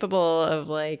incapable of,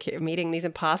 like, meeting these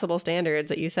impossible standards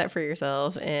that you set for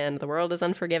yourself, and the world is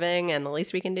unforgiving, and the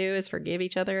least we can do is forgive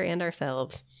each other and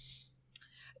ourselves.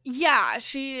 Yeah,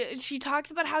 she talks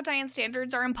about how Diane's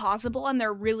standards are impossible and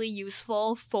they're really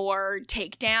useful for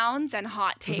takedowns and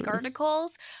hot take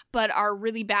articles, but are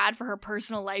really bad for her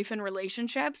personal life and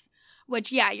relationships.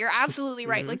 Which, yeah, you're absolutely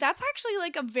right. Like, that's actually,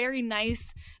 like, a very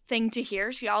nice thing to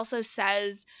hear. She also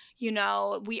says, you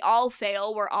know, we all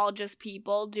fail. We're all just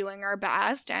people doing our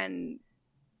best, and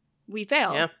we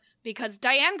fail. Yeah. Because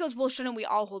Diane goes, well, shouldn't we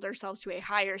all hold ourselves to a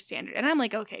higher standard? And I'm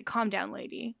like, okay, calm down,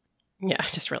 lady. Yeah,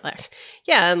 just relax.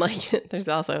 Yeah, and, like, there's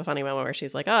also a funny moment where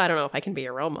she's like, oh, I don't know if I can be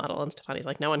a role model. And Stefani's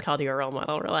like, no one called you a role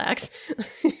model. Relax.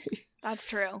 That's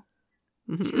true.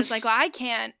 She was like, well, I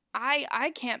can't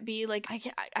be, like,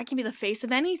 I can be the face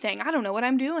of anything. I don't know what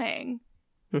I'm doing.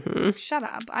 Shut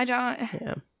up. I don't.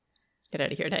 Yeah. Get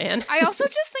out of here, Diane. I also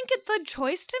just think the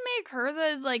choice to make her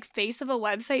the, like, face of a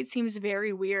website seems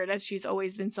very weird, as she's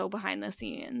always been so behind the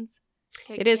scenes.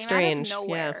 It is strange.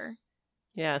 Nowhere.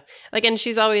 Yeah. Like, and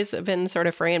she's always been sort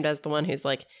of framed as the one who's,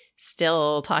 like,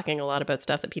 still talking a lot about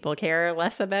stuff that people care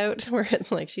less about, where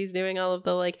it's like she's doing all of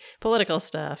the, like, political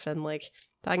stuff and, like,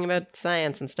 talking about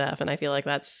science and stuff. And I feel like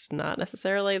that's not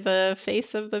necessarily the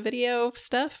face of the video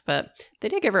stuff, but they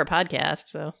did give her a podcast,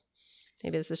 so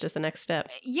maybe this is just the next step.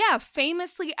 Yeah,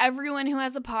 famously, everyone who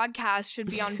has a podcast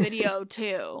should be on video,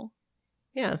 too.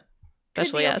 Yeah.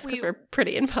 Especially us, because we're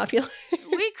pretty unpopular.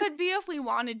 We could be if we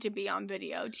wanted to be on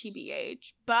video,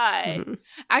 TBH. But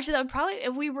actually, that would probably,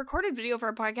 if we recorded video for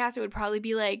our podcast, it would probably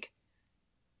be, like,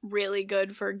 really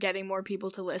good for getting more people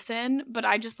to listen. But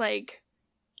I just, like...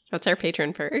 What's our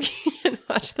patron perk? You can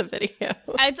watch the video.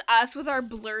 It's us with our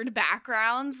blurred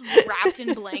backgrounds wrapped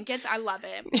in blankets. I love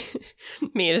it.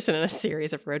 Me just in a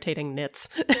series of rotating knits.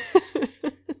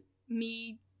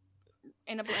 Me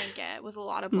in a blanket with a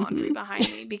lot of laundry behind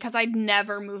me because I'd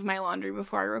never move my laundry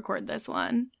before I record this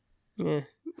one. Yeah.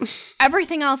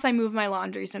 Everything else I move my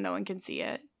laundry so no one can see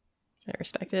it. I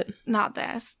respect it. Not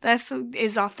this. This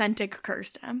is authentic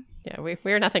Kirsten. Yeah,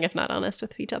 we're nothing if not honest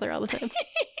with each other all the time.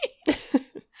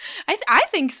 I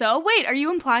think so. Wait, are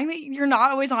you implying that you're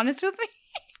not always honest with me?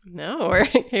 No,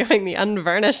 we're going the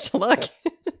unvarnished look.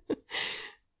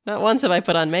 Not once have I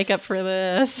put on makeup for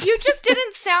this. You just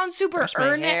didn't sound super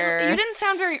earnest. You didn't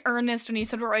sound very earnest when you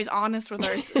said we're always honest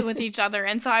with each other.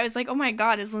 And so I was like, oh my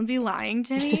God, is Lindsay lying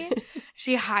to me? Is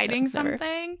she hiding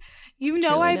something? You know,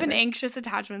 truly I have an anxious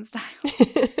attachment style.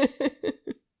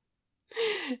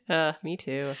 Me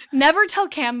too. Never tell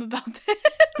Cam about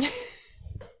this.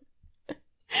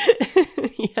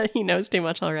 Yeah, he knows too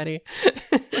much already. I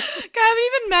haven't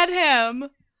even met him.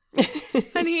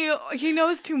 And he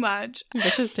knows too much.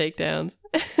 Vicious takedowns.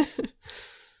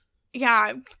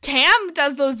 Yeah, Cam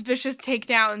does those vicious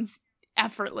takedowns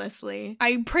effortlessly.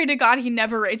 I pray to God he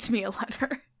never writes me a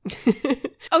letter.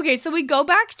 Okay, so we go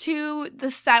back to the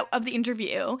set of the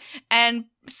interview, and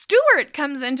Stuart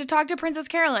comes in to talk to Princess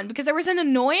Carolyn because there was an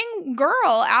annoying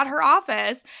girl at her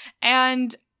office,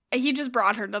 and he just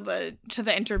brought her to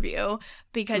the interview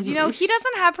because, you know, he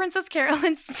doesn't have Princess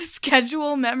Carolyn's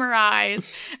schedule memorized.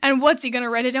 And what's he going to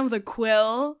write it down with a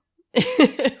quill?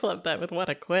 Love that, with what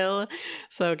a quill.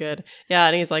 So good. Yeah,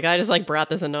 and he's like, I just like brought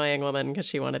this annoying woman because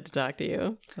she wanted to talk to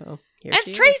you. So here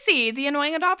it's Tracy, the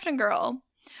annoying adoption girl.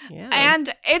 Yeah.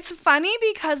 And it's funny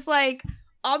because, like,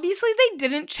 obviously they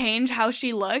didn't change how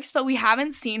she looks, but we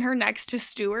haven't seen her next to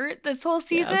Stuart this whole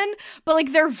season. Yeah. But,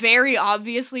 like, they're very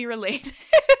obviously related.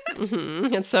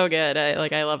 It's so good.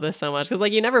 I love this so much because,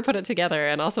 like, you never put it together,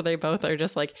 and also they both are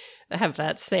just like have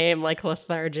that same like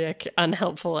lethargic,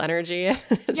 unhelpful energy.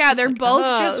 Yeah, they're like,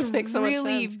 both just so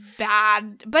really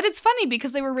bad. But it's funny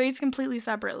because they were raised completely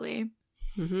separately.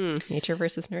 Nature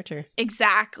versus nurture.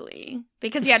 Exactly.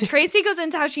 Because, yeah, Tracy goes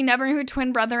into how she never knew her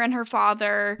twin brother and her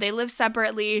father. They live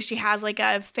separately. She has, like,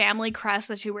 a family crest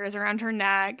that she wears around her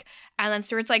neck. And then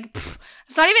Stuart's like,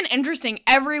 it's not even interesting.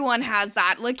 Everyone has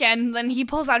that. Look, and then he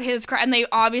pulls out his crest. And they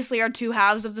obviously are two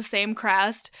halves of the same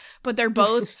crest. But they're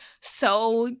both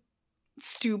so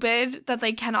stupid that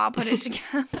they cannot put it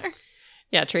together.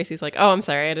 Yeah, Tracy's like, oh, I'm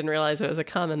sorry, I didn't realize it was a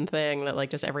common thing that, like,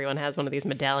 just everyone has one of these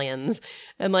medallions.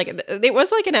 And, like, it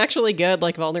was, like, an actually good,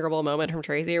 like, vulnerable moment from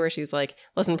Tracy where she's like,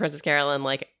 listen, Princess Carolyn,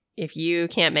 like, if you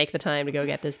can't make the time to go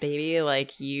get this baby,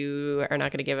 like, you are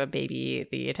not going to give a baby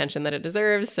the attention that it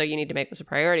deserves, so you need to make this a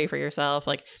priority for yourself.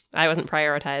 Like, I wasn't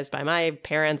prioritized by my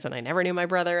parents, and I never knew my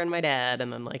brother and my dad,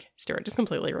 and then, like, Stuart just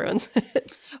completely ruins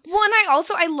it. Well, and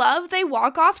I love they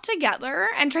walk off together,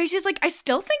 and Tracy's like, I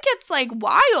still think it's, like,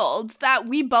 wild that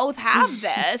we both have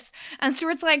this. And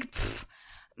Stuart's like,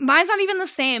 mine's not even the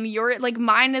same. Your, like,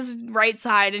 mine is right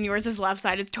side, and yours is left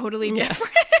side. It's totally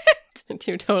different.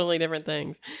 Two totally different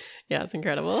things. Yeah, it's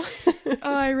incredible.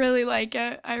 Oh, I really like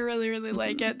it. I really, really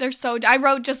like it. They're so... I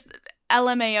wrote just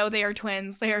LMAO, they are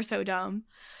twins. They are so dumb.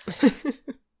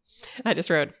 I just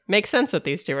wrote, makes sense that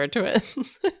these two are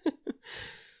twins.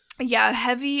 Yeah,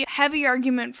 heavy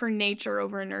argument for nature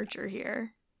over nurture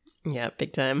here. Yeah,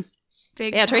 big time.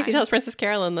 Yeah, Tracy tells Princess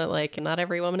Carolyn that, like, not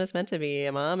every woman is meant to be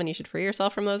a mom, and you should free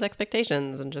yourself from those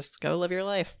expectations and just go live your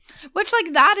life. Which,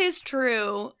 like, that is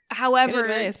true.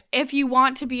 However, if you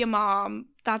want to be a mom,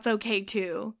 that's okay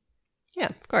too. Yeah,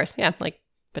 of course. Yeah, like,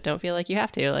 but don't feel like you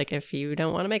have to. Like, if you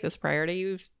don't want to make this a priority,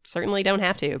 you certainly don't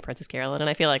have to, Princess Carolyn. And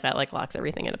I feel like that, like, locks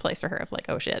everything into place for her of, like,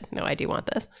 oh shit, no, I do want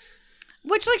this.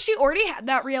 Which, like, she already had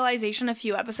that realization a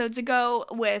few episodes ago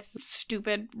with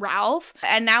stupid Ralph.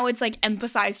 And now it's, like,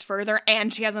 emphasized further.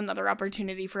 And she has another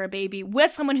opportunity for a baby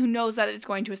with someone who knows that it's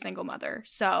going to a single mother.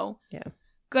 So, yeah,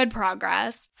 good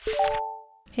progress.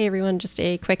 Hey everyone, just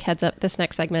a quick heads up. This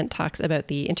next segment talks about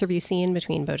the interview scene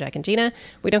between Bojack and Gina.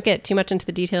 We don't get too much into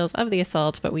the details of the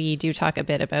assault, but we do talk a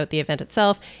bit about the event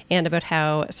itself and about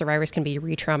how survivors can be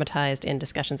re-traumatized in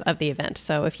discussions of the event.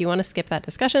 So if you want to skip that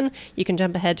discussion, you can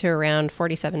jump ahead to around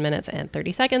 47 minutes and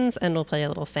 30 seconds, and we'll play a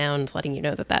little sound letting you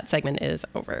know that that segment is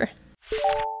over.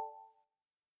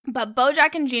 But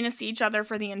Bojack and Gina see each other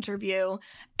for the interview,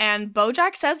 and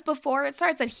Bojack says before it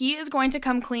starts that he is going to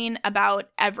come clean about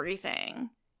everything.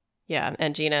 Yeah,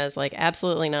 and Gina is like,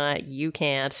 absolutely not, you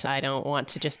can't. I don't want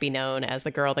to just be known as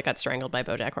the girl that got strangled by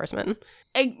BoJack Horseman.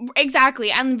 Exactly,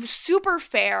 and super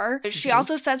fair. She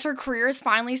also says her career is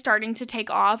finally starting to take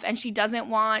off, and she doesn't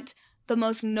want the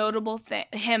most notable thing,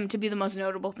 him to be the most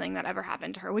notable thing that ever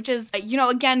happened to her, which is, you know,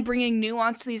 again, bringing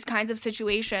nuance to these kinds of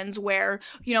situations where,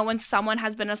 you know, when someone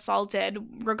has been assaulted,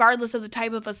 regardless of the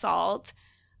type of assault,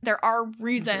 there are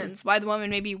reasons why the woman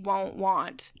maybe won't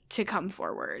want to come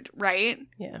forward, right?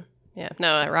 Yeah. Yeah.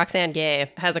 No, Roxane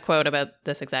Gay has a quote about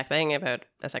this exact thing, about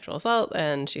a sexual assault,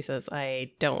 and she says,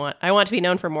 I want to be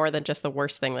known for more than just the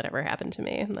worst thing that ever happened to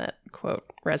me. And that quote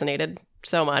resonated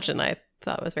so much, and I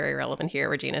thought it was very relevant here,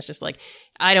 where Gina's just like,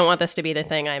 I don't want this to be the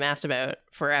thing I'm asked about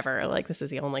forever. Like, this is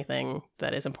the only thing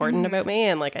that is important about me,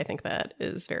 and, like, I think that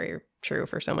is very true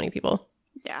for so many people.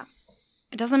 Yeah.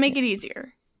 It doesn't make it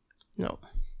easier. No.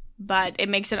 But it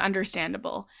makes it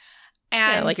understandable.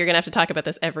 And yeah, like, you're going to have to talk about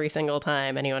this every single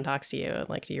time anyone talks to you.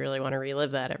 Like, do you really want to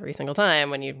relive that every single time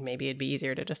when maybe it'd be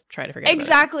easier to just try to forget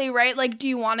exactly, about it? Right? Like, do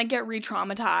you want to get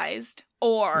re-traumatized?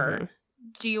 Or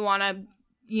do you want to,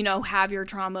 you know, have your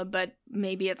trauma, but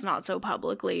maybe it's not so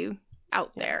publicly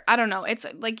out there. I don't know. It's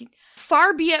like,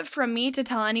 far be it from me to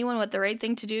tell anyone what the right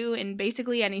thing to do in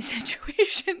basically any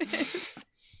situation is.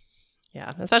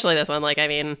 Yeah, especially this one. Like, I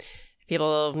mean,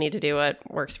 people need to do what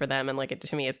works for them. And like,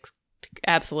 to me, it's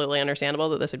absolutely understandable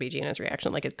that this would be Gina's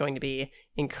reaction. Like, it's going to be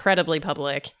incredibly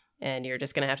public, and you're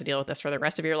just going to have to deal with this for the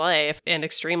rest of your life, and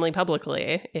extremely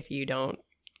publicly if you don't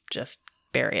just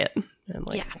bury it. And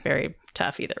like, very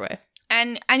tough either way.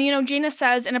 And Gina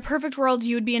says, in a perfect world,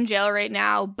 you would be in jail right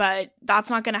now, but that's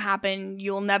not going to happen.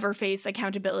 You'll never face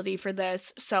accountability for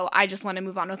this. So I just want to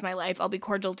move on with my life. I'll be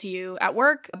cordial to you at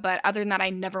work, but other than that, I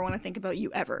never want to think about you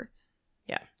ever.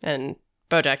 Yeah. And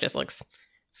Bojack just looks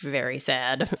very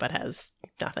sad, but has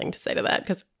nothing to say to that,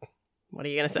 because what are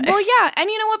you going to say? Well, yeah. And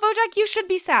you know what, Bojack? You should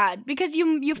be sad because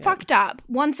you fucked up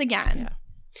once again. Yeah.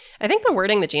 I think the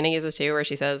wording that Gina uses too, where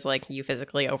she says, like, you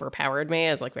physically overpowered me,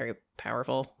 is like very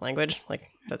powerful language. Like,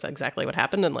 that's exactly what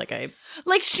happened. And like, and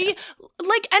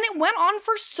it went on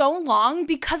for so long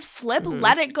because Flip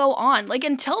let it go on. Like,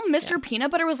 until Mr. Peanut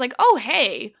Butter was like, oh,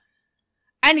 hey.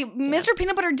 And Mr.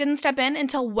 Peanut Butter didn't step in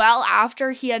until well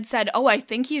after he had said, oh, I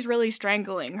think he's really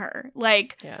strangling her.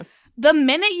 Like, the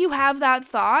minute you have that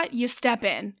thought, you step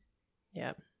in.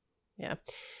 Yeah. Yeah.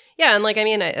 Yeah, and like, I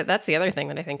mean, that's the other thing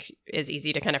that I think is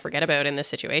easy to kind of forget about in this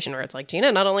situation, where it's like,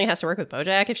 Gina not only has to work with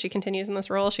Bojack if she continues in this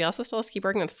role, she also still has to keep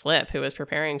working with Flip, who is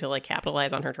preparing to like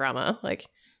capitalize on her drama. Like,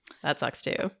 that sucks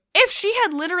too. If she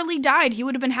had literally died, he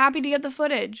would have been happy to get the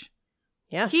footage.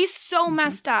 Yeah. He's so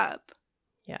messed up.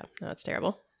 Yeah, no, it's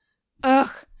terrible.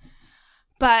 Ugh.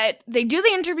 But they do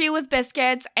the interview with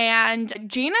Biscuits, and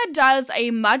Gina does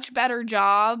a much better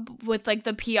job with, like,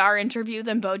 the PR interview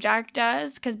than Bojack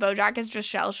does, because Bojack is just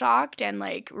shell-shocked and,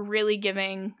 like, really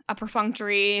giving a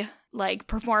perfunctory, like,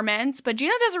 performance. But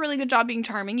Gina does a really good job being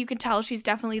charming. You can tell she's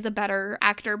definitely the better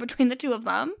actor between the two of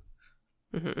them.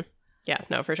 Mm-hmm. Yeah,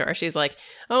 no, for sure. She's like,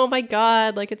 oh my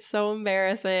God, like, it's so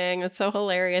embarrassing. It's so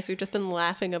hilarious. We've just been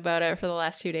laughing about it for the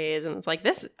last 2 days. And it's like,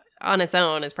 this on its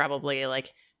own is probably,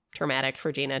 like, traumatic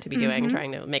for Gina to be doing,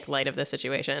 trying to make light of this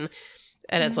situation.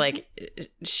 And it's like,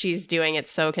 she's doing it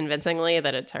so convincingly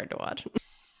that it's hard to watch.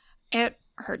 It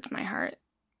hurts my heart.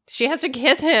 She has to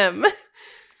kiss him.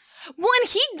 Well, and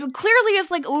he clearly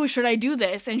is like, oh, should I do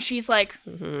this? And she's like,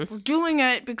 we're doing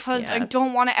it because I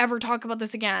don't want to ever talk about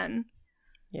this again.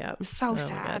 Yeah. So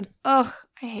sad. Ugh,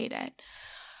 I hate it.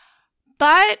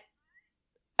 But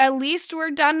at least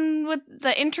we're done with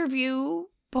the interview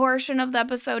portion of the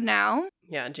episode now.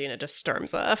 Yeah, Gina just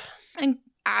storms off. And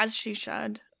as she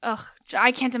should. Ugh,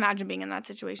 I can't imagine being in that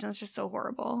situation. It's just so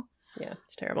horrible. Yeah,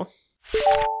 it's terrible.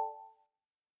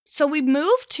 So we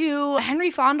move to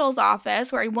Henry Fondel's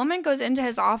office, where a woman goes into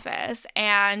his office,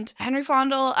 and Henry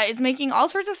Fondel is making all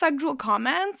sorts of sexual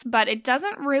comments, but it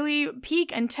doesn't really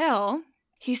peak until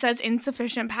he says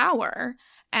insufficient power.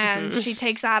 And she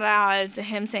takes that as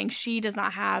him saying she does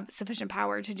not have sufficient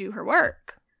power to do her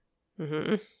work.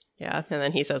 Mm-hmm. Yeah, and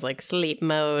then he says, like, sleep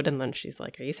mode, and then she's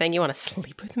like, are you saying you want to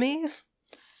sleep with me?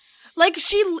 Like,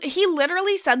 he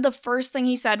literally said the first thing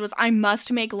he said was, I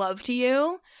must make love to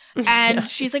you. And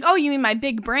she's like, oh, you mean my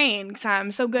big brain, because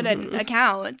I'm so good at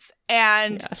accounts.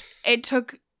 And it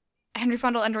took Henry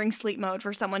Fondel entering sleep mode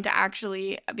for someone to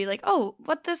actually be like, oh,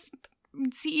 what this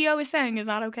CEO is saying is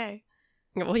not okay.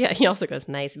 Well, yeah, he also goes,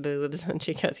 nice boobs. And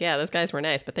she goes, yeah, those guys were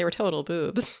nice, but they were total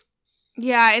boobs.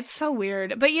 Yeah, it's so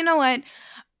weird. But you know what?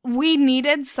 We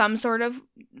needed some sort of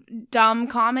dumb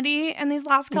comedy in these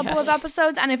last couple of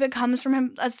episodes, and if it comes from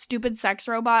him, a stupid sex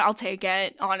robot, I'll take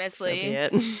it, honestly. So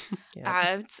be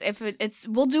it.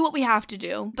 We'll do what we have to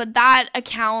do. But that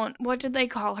account, what did they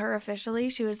call her officially?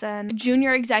 She was a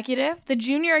junior executive. The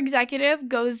junior executive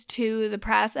goes to the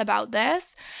press about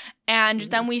this, and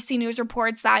then we see news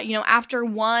reports that, you know, after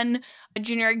one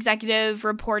junior executive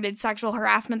reported sexual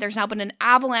harassment, there's now been an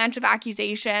avalanche of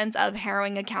accusations of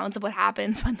harrowing accounts of what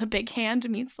happens when the big hand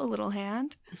meets the little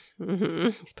hand. Mm-hmm.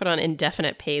 He's put on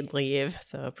indefinite paid leave,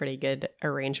 so a pretty good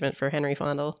arrangement for Henry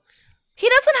Fondel. He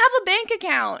doesn't have a bank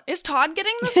account. Is Todd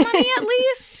getting this money at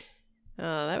least?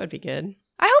 Oh, that would be good.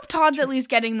 I hope Todd's at least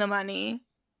getting the money.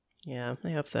 Yeah,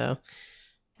 I hope so.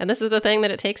 And this is the thing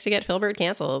that it takes to get Filbert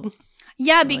canceled.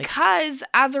 Yeah, because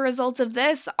as a result of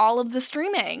this, all of the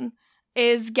streaming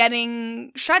is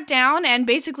getting shut down and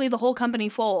basically the whole company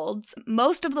folds.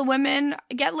 Most of the women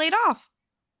get laid off.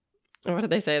 What did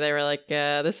they say? They were like,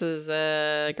 this is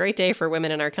a great day for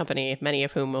women in our company, many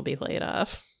of whom will be laid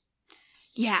off.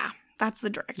 Yeah, that's the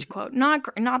direct quote. Not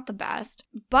the best.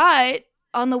 But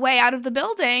on the way out of the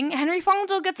building, Henry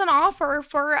Fondel gets an offer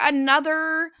for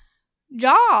another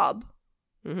job.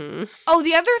 Mm-hmm. Oh,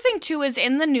 the other thing, too, is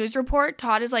in the news report,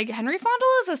 Todd is like, Henry Fondle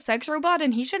is a sex robot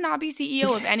and he should not be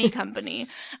CEO of any company.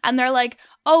 And they're like,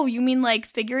 oh, you mean like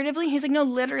figuratively? He's like, no,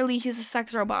 literally, he's a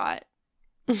sex robot.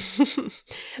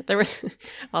 There was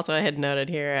also, I had noted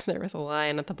here, there was a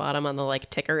line at the bottom on the like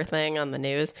ticker thing on the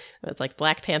news. It's like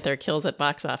Black Panther kills at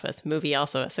box office. Movie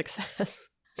also a success.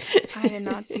 I did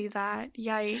not see that.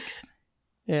 Yikes.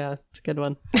 Yeah, it's a good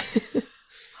one.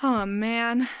 Oh,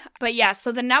 man. But yeah,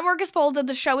 so the network is folded,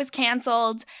 the show is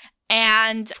canceled,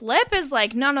 and Flip is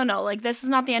like, no, like, this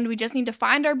is not the end. We just need to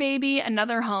find our baby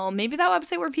another home. Maybe that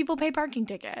website where people pay parking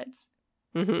tickets.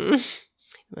 Mm-hmm. And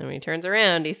then when he turns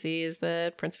around, he sees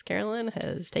that Princess Carolyn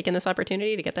has taken this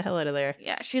opportunity to get the hell out of there.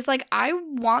 Yeah, she's like, I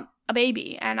want a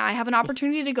baby, and I have an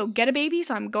opportunity to go get a baby,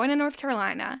 so I'm going to North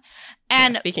Carolina.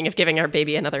 And yeah, speaking of giving our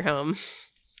baby another home.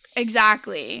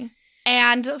 Exactly.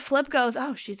 And Flip goes,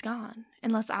 oh, she's gone.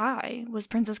 Unless I was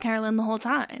Princess Carolyn the whole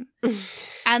time.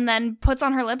 And then puts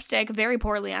on her lipstick, very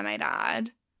poorly, I might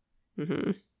add.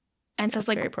 Mm-hmm. And says,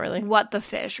 like, very poorly. What the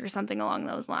fish, or something along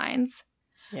those lines.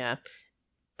 Yeah.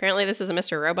 Apparently this is a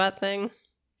Mr. Robot thing.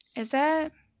 Is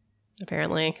it?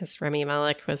 Apparently, because Remy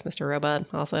Malek was Mr. Robot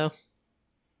also.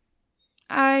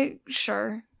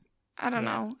 Sure. I don't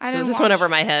know. So this went over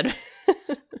my head.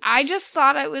 I just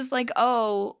thought it was like,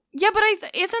 oh... Yeah, but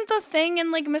isn't the thing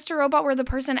in, like, Mr. Robot where the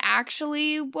person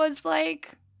actually was,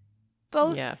 like,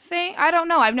 both thing? I don't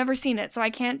know. I've never seen it, so I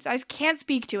can't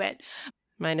speak to it.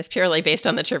 Mine is purely based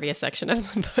on the trivia section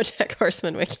of the BoJack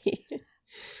Horseman wiki.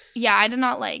 Yeah, I did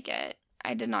not like it.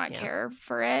 I did not care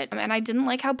for it. And I didn't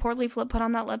like how poorly Flip put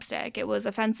on that lipstick. It was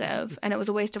offensive, and it was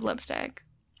a waste of lipstick.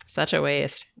 Such a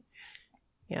waste.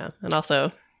 Yeah, and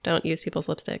also, don't use people's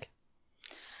lipstick.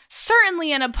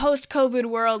 Certainly in a post-COVID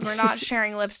world, we're not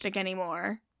sharing lipstick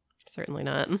anymore. Certainly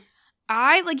not.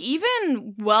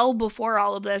 Even well before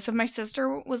all of this, if my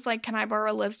sister was like, can I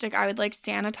borrow lipstick, I would, like,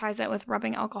 sanitize it with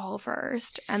rubbing alcohol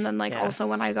first. And then, also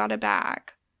when I got it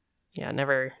back. Yeah,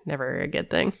 never a good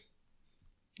thing.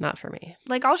 Not for me.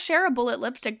 Like, I'll share a bullet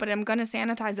lipstick, but I'm going to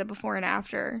sanitize it before and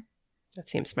after. That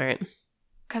seems smart.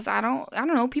 Because I don't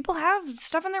know, people have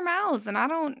stuff in their mouths, and I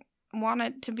don't want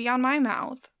it to be on my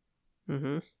mouth.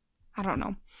 Mm-hmm. I don't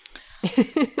know.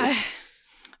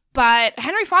 But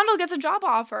Henry Fondle gets a job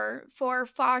offer for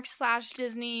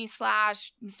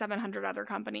Fox/Disney/700 other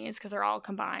companies because they're all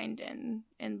combined in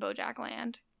BoJack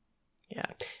Land. Yeah.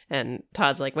 And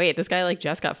Todd's like, wait, this guy like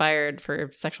just got fired for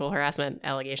sexual harassment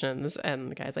allegations. And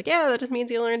the guy's like, yeah, that just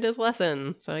means he learned his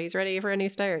lesson. So he's ready for a new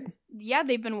start. Yeah,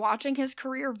 they've been watching his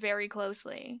career very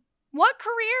closely. What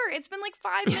career? It's been like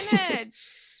 5 minutes.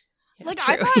 Yeah,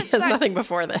 I thought he has nothing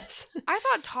before this. I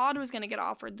thought Todd was going to get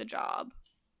offered the job.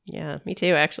 Yeah, me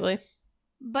too, actually.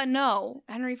 But no,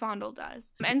 Henry Fondle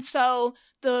does. And so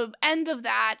the end of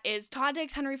that is Todd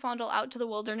takes Henry Fondle out to the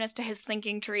wilderness to his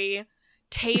thinking tree,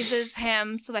 tases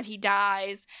him so that he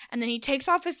dies, and then he takes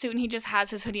off his suit and he just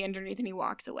has his hoodie underneath and he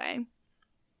walks away.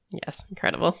 Yes,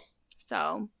 incredible.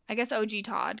 So I guess OG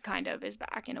Todd kind of is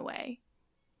back in a way.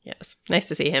 Yes, nice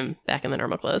to see him back in the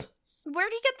normal clothes.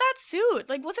 Where'd he get that suit?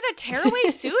 Like, was it a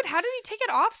tearaway suit? How did he take it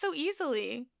off so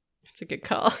easily? That's a good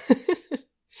call.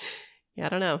 Yeah, I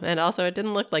don't know. And also, it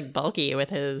didn't look like bulky with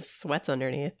his sweats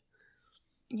underneath.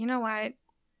 You know what?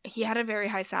 He had a very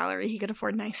high salary. He could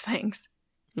afford nice things.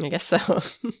 I guess so.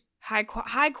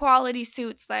 High quality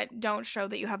suits that don't show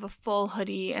that you have a full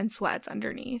hoodie and sweats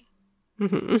underneath.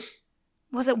 Mm-hmm.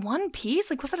 Was it one piece?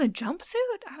 Like, was it a jumpsuit?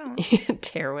 I don't know.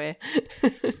 Tearaway.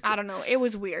 I don't know. It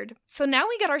was weird. So now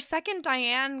we get our second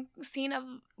Diane scene of,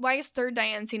 well, I guess third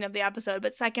Diane scene of the episode,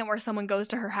 but second where someone goes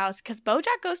to her house because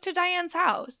BoJack goes to Diane's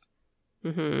house.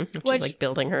 Mm-hmm. She's like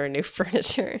building her new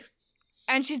furniture.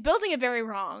 And she's building it very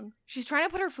wrong. She's trying to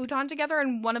put her futon together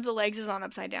and one of the legs is on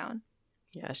upside down.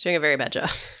 Yeah, she's doing a very bad job.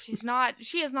 She is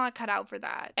not cut out for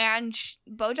that. And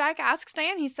BoJack asks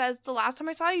Diane, he says, the last time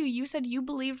I saw you, you said you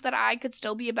believed that I could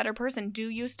still be a better person. Do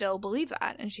you still believe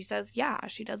that? And she says, yeah,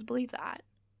 she does believe that.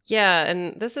 Yeah,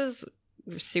 and this is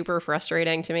super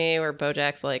frustrating to me where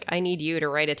BoJack's like, I need you to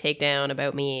write a takedown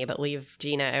about me, but leave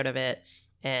Gina out of it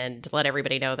and let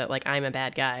everybody know that, like, I'm a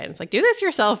bad guy. And it's like, do this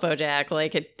yourself, BoJack.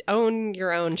 Like, own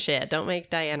your own shit. Don't make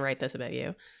Diane write this about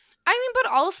you. I mean, but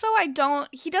also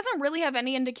he doesn't really have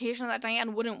any indication that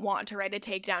Diane wouldn't want to write a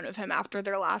takedown of him after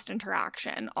their last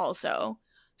interaction also.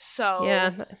 So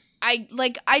yeah. I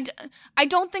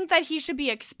don't think that he should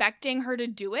be expecting her to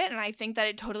do it, and I think that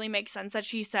it totally makes sense that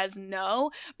she says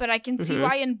no, but I can see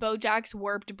why in BoJack's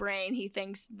warped brain he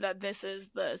thinks that this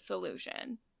is the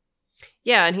solution.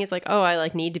 Yeah, and he's like, oh, I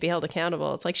need to be held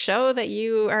accountable. It's like, show that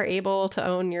you are able to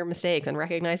own your mistakes and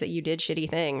recognize that you did shitty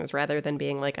things rather than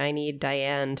being like, I need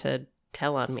Diane to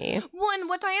tell on me. Well, and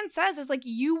what Diane says is, like,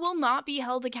 you will not be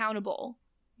held accountable.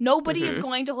 Nobody is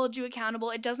going to hold you accountable.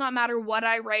 It does not matter what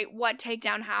I write, what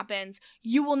takedown happens.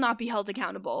 You will not be held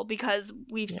accountable, because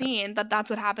we've seen that that's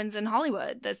what happens in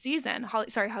Hollywood this season.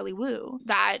 Hollywood.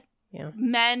 That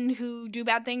men who do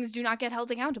bad things do not get held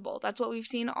accountable. That's what we've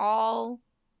seen all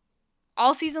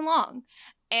season long.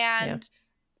 And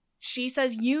she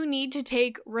says you need to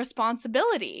take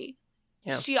responsibility.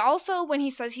 Yeah. She also, when he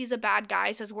says he's a bad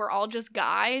guy, says we're all just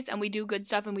guys and we do good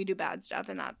stuff and we do bad stuff,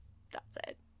 and that's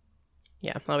it.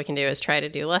 Yeah, all we can do is try to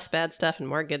do less bad stuff and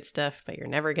more good stuff, but you're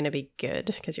never going to be good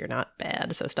because you're not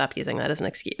bad, so stop using that as an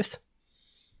excuse.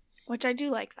 Which I do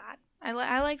like that.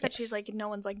 I like that she's like, no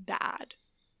one's like bad.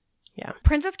 Yeah.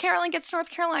 Princess Carolyn gets to North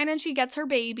Carolina and she gets her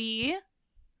baby.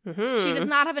 Mm-hmm. She does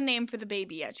not have a name for the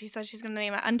baby yet. She says she's going to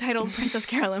name it Untitled Princess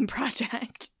Carolyn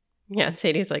Project. Yeah, and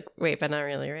Sadie's like, wait, but not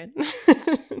really, right?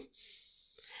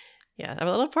 Yeah, I'm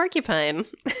a little porcupine.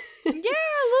 Yeah,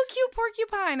 little cute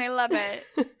porcupine. I love it.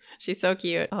 She's so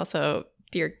cute. Also,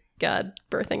 dear God,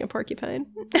 birthing a porcupine.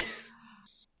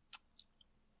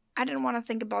 I didn't want to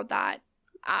think about that.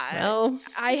 Well,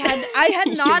 I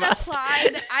had not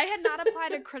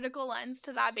applied a critical lens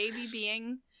to that baby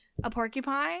being a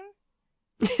porcupine,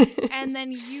 and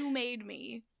then you made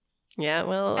me. Yeah,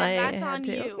 well, and that's on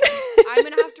too. you. I'm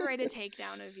gonna have to write a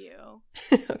takedown of you.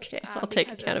 Okay, I'll take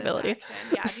accountability.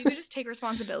 Yeah, if you could just take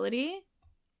responsibility.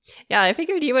 Yeah, I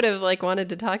figured you would have like wanted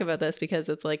to talk about this because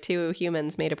it's like two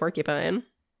humans made a porcupine.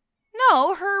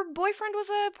 No, her boyfriend was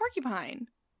a porcupine.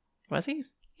 Was he?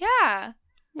 Yeah.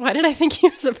 Why did I think he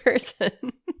was a person?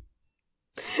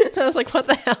 I was like, what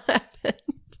the hell happened?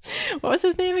 What was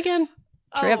his name again?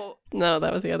 Trip? Oh. No,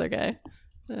 that was the other guy.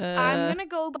 I'm going to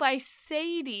go by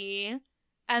Sadie,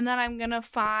 and then I'm going to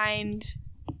find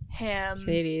him.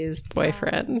 Sadie's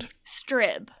boyfriend.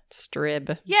 Strib.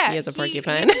 Yeah, he is a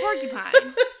porcupine. He's a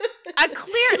porcupine.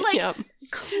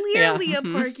 Clearly a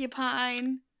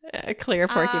porcupine. A clear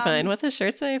porcupine. What's his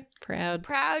shirt say? Proud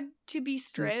to be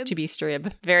Strib. To be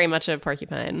Strib. Very much a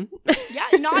porcupine.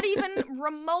 Yeah, not even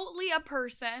remotely a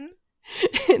person.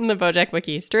 In the BoJack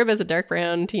Wiki, Strib is a dark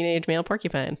brown teenage male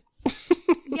porcupine.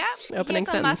 Yep. Opening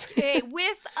sentence.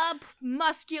 With a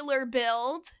muscular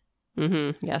build.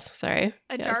 Mm-hmm. Yes, sorry.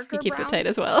 Darker he keeps brown it tight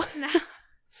as well.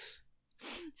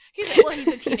 He's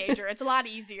a teenager. It's a lot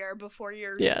easier before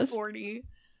you're 40.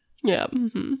 Yeah.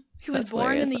 Mm-hmm. He was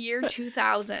born in the year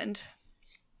 2000.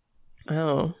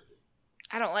 Oh.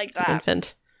 I don't like that.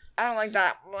 Infant. I don't like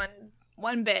that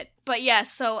one bit. But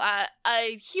yes, so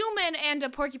a human and a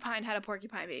porcupine had a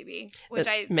porcupine baby, which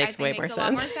I think makes a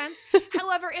lot more sense.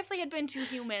 However, if they had been two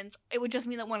humans, it would just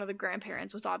mean that one of the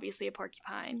grandparents was obviously a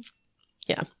porcupine.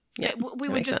 Yeah. We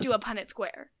would just do a Punnett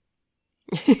square.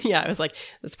 Yeah, I was like,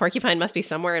 this porcupine must be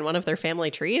somewhere in one of their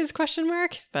family trees, ?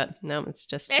 But no, it's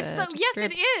just yes,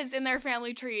 Strib. It is in their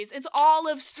family trees. It's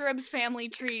all of Strib's family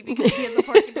tree because he is a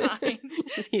porcupine.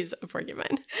 He's a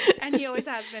porcupine. And he always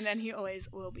has been, and he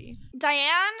always will be.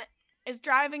 Diane is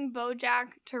driving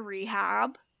BoJack to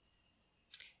rehab.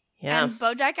 Yeah. And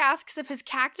BoJack asks if his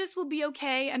cactus will be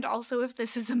okay, and also if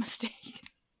this is a mistake.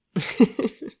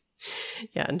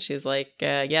 Yeah, and she's like,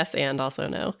 yes, and also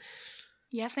no.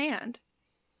 Yes, and.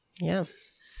 Yeah.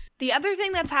 The other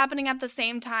thing that's happening at the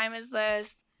same time as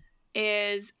this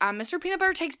is Mr. Peanut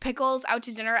Butter takes Pickles out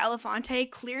to dinner at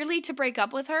Elefante, clearly to break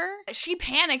up with her. She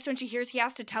panics when she hears he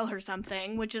has to tell her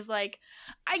something, which is like,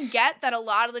 I get that a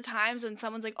lot of the times when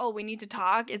someone's like, oh, we need to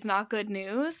talk, it's not good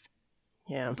news.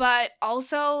 Yeah. But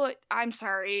also, I'm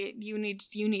sorry, you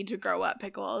need to grow up,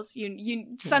 Pickles.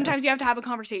 Sometimes you have to have a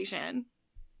conversation.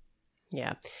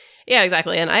 Yeah. Yeah,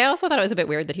 exactly. And I also thought it was a bit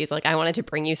weird that he's like, I wanted to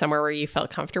bring you somewhere where you felt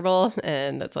comfortable.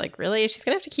 And it's like, really? She's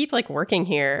going to have to keep like working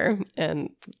here. And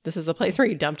this is the place where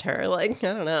you dumped her. Like,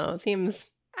 I don't know. It seems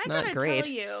not great. I gotta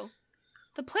tell you,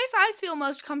 the place I feel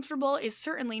most comfortable is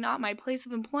certainly not my place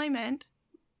of employment.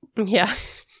 Yeah.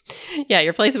 Yeah,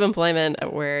 your place of employment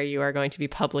where you are going to be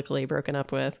publicly broken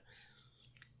up with.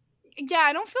 Yeah,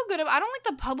 I don't feel good. I don't like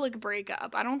the public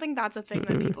breakup. I don't think that's a thing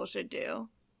that people should do.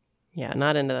 Yeah,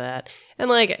 not into that. And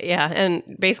like, yeah, and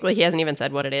basically he hasn't even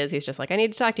said what it is. He's just like, I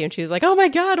need to talk to you. And she's like, oh my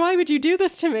God, why would you do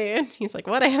this to me? And he's like,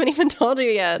 what? I haven't even told you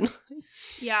yet.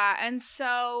 Yeah, and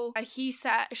so she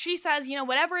says,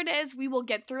 whatever it is, we will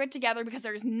get through it together because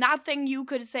there's nothing you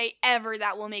could say ever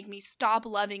that will make me stop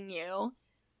loving you.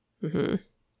 Mm-hmm.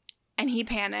 And he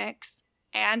panics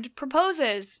and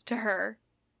proposes to her.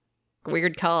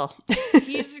 Weird call.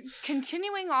 He's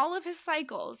continuing all of his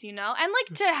cycles, and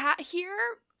like to hear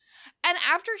And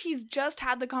after he's just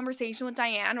had the conversation with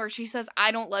Diane where she says,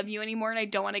 I don't love you anymore and I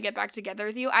don't want to get back together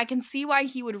with you, I can see why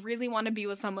he would really want to be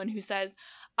with someone who says,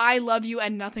 I love you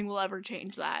and nothing will ever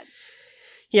change that.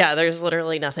 Yeah, there's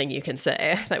literally nothing you can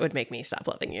say that would make me stop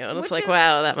loving you. And it's like,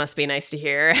 wow, that must be nice to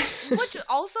hear. Which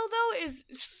also, though, is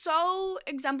so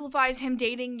exemplifies him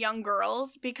dating young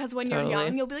girls, because when you're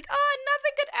young, you'll be like, oh,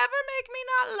 nothing could ever make me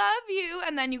not love you.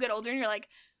 And then you get older and you're like,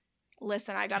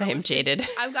 listen, I've got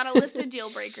a list of deal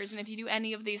breakers. And if you do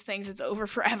any of these things, it's over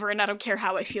forever. And I don't care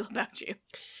how I feel about you.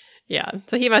 Yeah.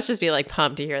 So he must just be like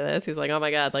pumped to hear this. He's like, oh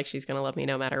my God, like she's going to love me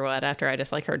no matter what, after I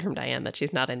just like heard from Diane that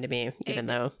she's not into me, even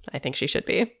though I think she should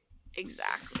be.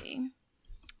 Exactly.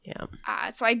 Yeah.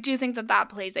 So I do think that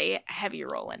plays a heavy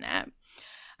role in it.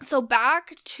 So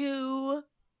back to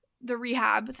the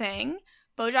rehab thing.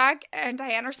 Bojack and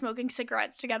Diane are smoking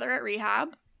cigarettes together at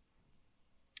rehab.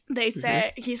 They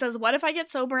say, he says, what if I get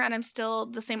sober and I'm still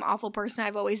the same awful person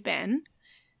I've always been?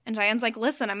 And Diane's like,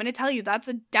 listen, I'm going to tell you, that's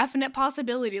a definite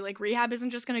possibility. Like, rehab isn't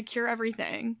just going to cure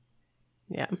everything.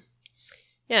 Yeah.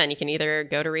 Yeah, and you can either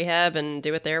go to rehab and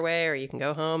do it their way, or you can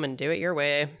go home and do it your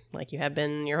way, like you have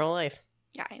been your whole life.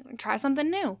 Yeah, try something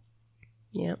new.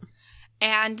 Yeah.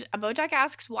 And Bojack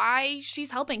asks why she's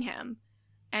helping him.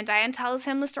 And Diane tells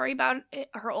him the story about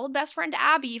her old best friend,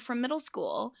 Abby, from middle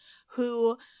school,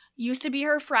 who used to be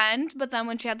her friend, but then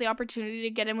when she had the opportunity to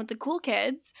get in with the cool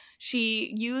kids,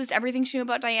 she used everything she knew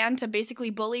about Diane to basically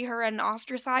bully her and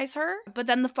ostracize her. But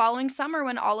then the following summer,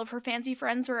 when all of her fancy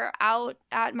friends were out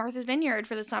at Martha's Vineyard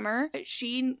for the summer,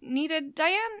 she needed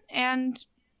Diane, and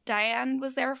Diane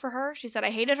was there for her. She said,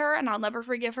 I hated her and I'll never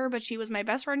forgive her, but she was my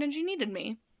best friend and she needed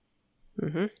me.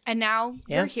 Mm-hmm. And now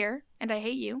you're here and I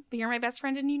hate you, but you're my best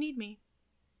friend and you need me.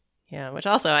 Yeah, which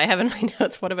also I have in my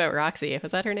notes. What about Roxy?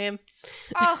 Was that her name?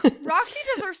 Oh, Roxy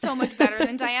deserves so much better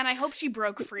than Diane. I hope she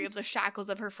broke free of the shackles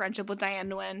of her friendship with Diane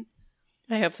Nguyen.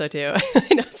 I hope so too.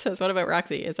 I know it says, what about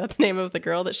Roxy? Is that the name of the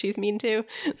girl that she's mean to?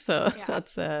 So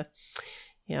that's,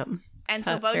 yeah. And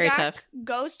so Bojack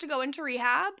goes to go into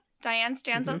rehab. Diane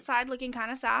stands outside looking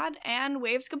kind of sad and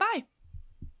waves goodbye.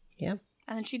 Yeah.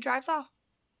 And then she drives off.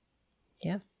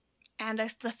 Yeah. And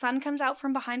as the sun comes out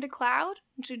from behind a cloud,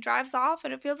 and she drives off,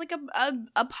 and it feels like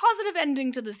a positive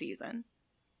ending to the season.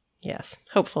 Yes.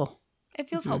 Hopeful. It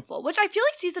feels hopeful, which I feel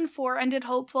like season 4 ended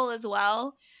hopeful as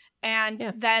well.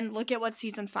 And then look at what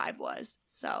season 5 was.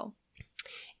 So.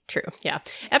 True. Yeah.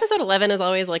 Episode 11 is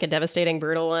always like a devastating,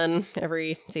 brutal one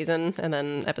every season. And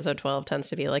then episode 12 tends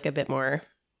to be like a bit more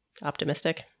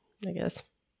optimistic, I guess.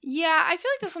 Yeah. I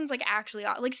feel like this one's like actually,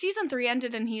 like season 3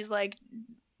 ended and he's like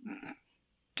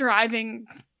driving.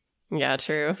 Yeah,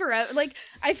 true. Forever. Like,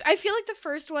 I feel like the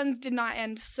first ones did not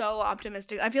end so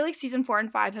optimistic. I feel like season 4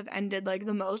 and 5 have ended like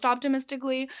the most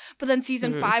optimistically, but then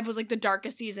season 5 was like the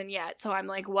darkest season yet. So I'm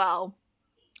like, well,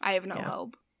 I have no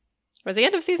hope. Was the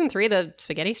end of season 3 the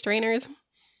spaghetti strainers?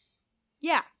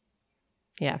 Yeah.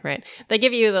 Yeah, right. They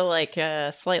give you the like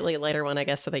slightly lighter one, I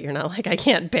guess, so that you're not like, I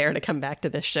can't bear to come back to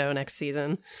this show next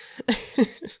season.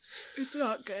 It's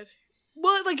not good.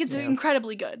 Well, like it's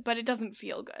incredibly good, but it doesn't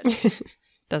feel good.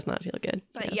 Does not feel good.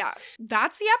 But yes,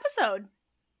 that's the episode.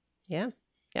 Yeah.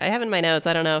 I have in my notes,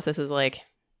 I don't know if this is like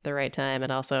the right time,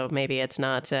 and also maybe it's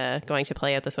not going to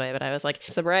play out this way, but I was like,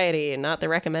 sobriety, not the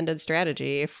recommended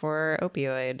strategy for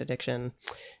opioid addiction.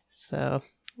 So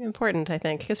important, I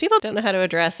think, because people don't know how to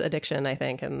address addiction, I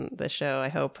think, in the show, I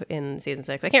hope, in season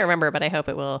 6. I can't remember, but I hope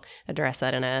it will address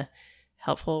that in a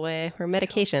helpful way, where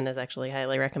medication is actually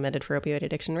highly recommended for opioid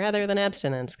addiction rather than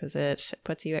abstinence, because it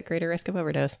puts you at greater risk of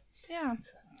overdose. Yeah,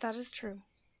 that is true.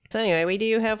 So anyway, we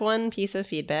do have one piece of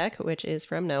feedback, which is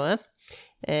from Noah.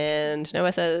 And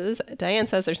Noah says, Diane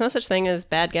says, there's no such thing as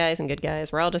bad guys and good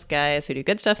guys. We're all just guys who do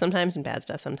good stuff sometimes and bad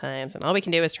stuff sometimes. And all we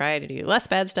can do is try to do less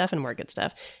bad stuff and more good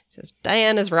stuff. She says,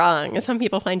 Diane is wrong. Some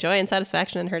people find joy and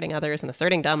satisfaction in hurting others and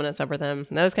asserting dominance over them.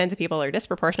 And those kinds of people are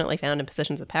disproportionately found in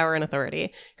positions of power and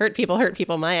authority. Hurt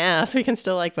people, my ass. We can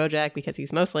still like Bojack because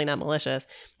he's mostly not malicious.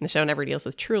 And the show never deals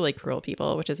with truly cruel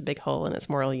people, which is a big hole in its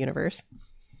moral universe.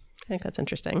 I think that's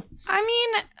interesting. I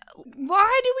mean,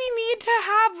 why do we need to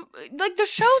have, like, the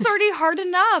show's already hard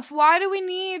enough. Why do we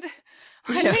need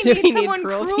someone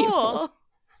cruel?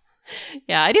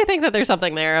 Yeah, I do think that there's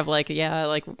something there of like,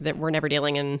 that we're never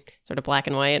dealing in sort of black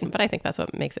and white, but I think that's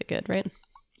what makes it good, right?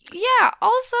 Yeah,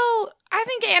 also, I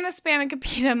think Anna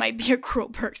Spanakopita might be a cruel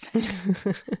person.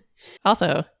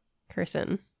 Also,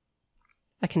 Kirsten,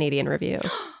 a Canadian review.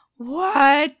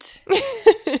 What?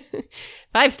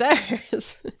 5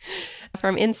 stars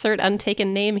from insert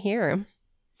untaken name here.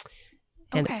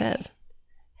 And It says,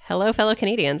 Hello, fellow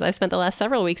Canadians. I've spent the last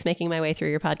several weeks making my way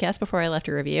through your podcast before I left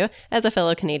a review. As a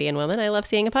fellow Canadian woman, I love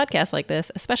seeing a podcast like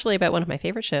this, especially about one of my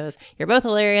favorite shows. You're both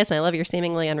hilarious, and I love your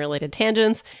seemingly unrelated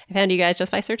tangents. I found you guys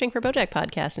just by searching for BoJack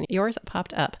Podcast, and yours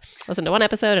popped up. Listened to one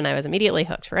episode, and I was immediately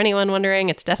hooked. For anyone wondering,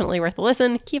 it's definitely worth a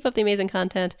listen. Keep up the amazing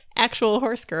content. Actual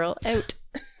horse girl out.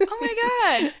 Oh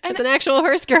my God. It's an actual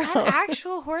horse girl. An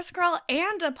actual horse girl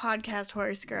and a podcast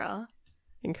horse girl.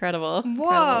 Incredible.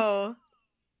 Whoa.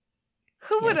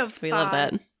 Who would have thought? We love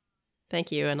that.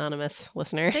 Thank you, anonymous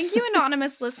listener. Thank you,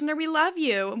 anonymous listener. We love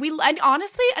you. And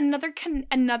honestly, another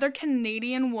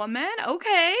Canadian woman.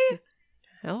 Okay.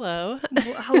 Hello.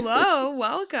 Hello.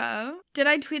 Welcome. Did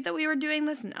I tweet that we were doing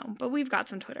this? No, but we've got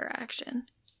some Twitter action.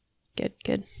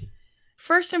 Good.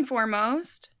 First and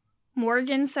foremost,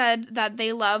 Morgan said that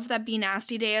they love that Be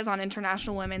Nasty Day is on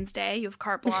International Women's Day. You have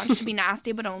carte blanche to be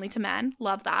nasty, but only to men.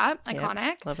 Love that. Iconic.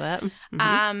 Yep, love that.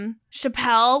 Mm-hmm.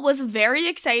 Chappelle was very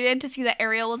excited to see that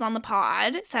Ariel was on the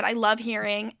pod. Said, I love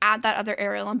hearing at that other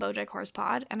Ariel on BoJack Horse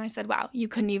Pod. And I said, wow, you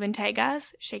couldn't even tag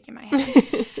us? Shaking my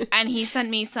head. And he sent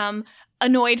me some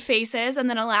annoyed faces and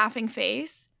then a laughing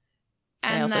face.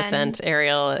 And I also sent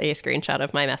Ariel a screenshot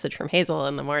of my message from Hazel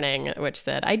in the morning, which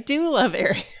said, I do love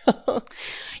Ariel. So.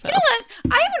 You know what?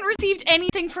 I haven't received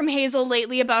anything from Hazel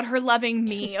lately about her loving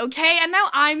me, okay? And now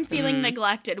I'm feeling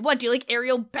neglected. What, do you like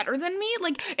Ariel better than me?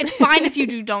 Like, it's fine if you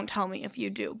do, don't tell me if you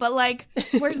do. But, like,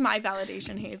 where's my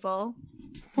validation, Hazel?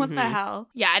 What the hell?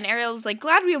 Yeah, and Ariel was like,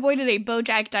 glad we avoided a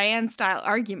BoJack Diane style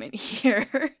argument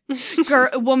here.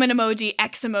 Woman emoji,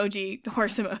 X emoji,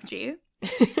 horse emoji.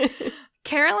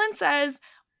 Carolyn says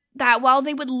that while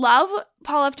they would love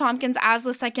Paul F. Tompkins as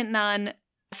the second nun,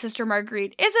 Sister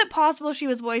Marguerite, is it possible she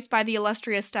was voiced by the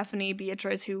illustrious Stephanie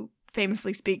Beatriz, who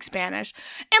famously speaks Spanish?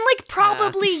 And, like,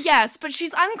 probably yes, but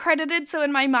she's uncredited, so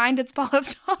in my mind, it's Paul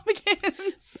F.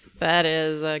 Tompkins. That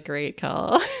is a great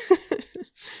call.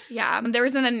 Yeah, there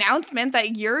was an announcement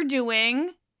that you're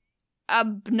doing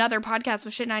another podcast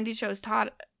with Shit 90 Shows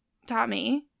taught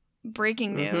me.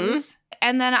 Breaking news.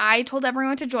 And then I told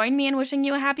everyone to join me in wishing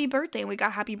you a happy birthday. And we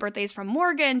got happy birthdays from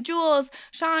Morgan, Jules,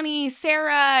 Shawnee,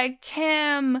 Sarah,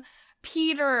 Tim,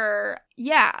 Peter.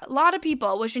 Yeah, a lot of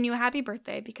people wishing you a happy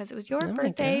birthday because it was your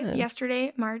birthday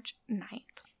yesterday, March 9th.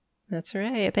 That's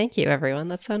right. Thank you, everyone.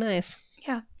 That's so nice.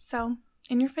 Yeah, so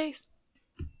in your face.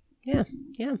 Yeah.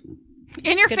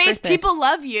 In your Good face, birthday. people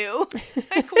love you.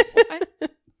 Like, what?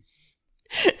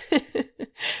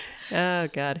 Oh,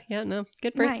 God. Yeah, no.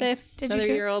 Good birthday. Nice. Another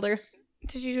year older.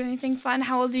 Did you do anything fun?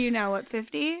 How old are you now? What,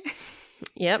 50?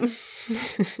 Yep.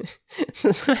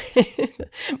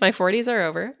 My 40s are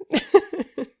over.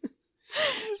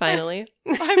 Finally.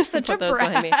 I'm such a Put those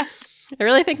behind me. brat. I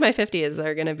really think my 50s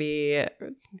are going to be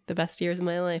the best years of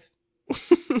my life.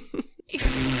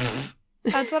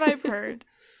 That's what I've heard.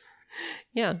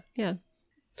 Yeah.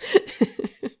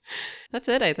 That's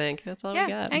it, I think. That's all we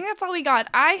got. I think that's all we got.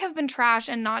 I have been trash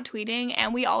and not tweeting,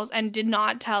 and did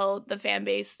not tell the fan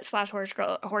base /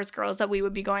 horse girls that we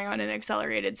would be going on an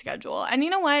accelerated schedule. And you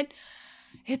know what?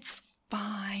 It's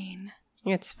fine.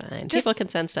 It's fine. People can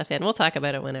send stuff in. We'll talk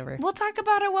about it whenever. We'll talk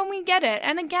about it when we get it.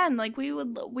 And again, like we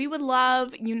would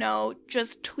love,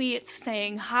 just tweets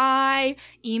saying hi,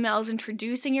 emails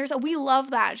introducing yourself. We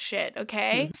love that shit,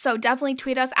 okay? So definitely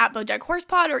tweet us at BoJack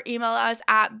Horsepod or email us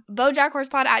at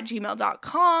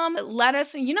bojackhorsepod@gmail.com. Let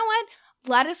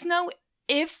us know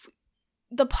if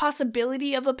the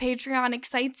possibility of a Patreon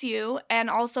excites you, and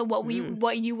also what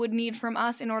you would need from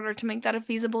us in order to make that a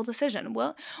feasible decision.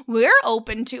 Well, we're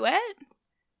open to it.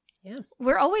 Yeah.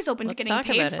 We're always open to getting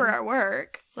paid for our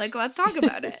work. Like, let's talk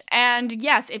about it. And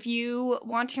yes, if you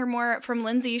want to hear more from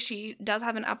Lindsay, she does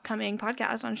have an upcoming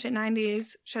podcast on Shit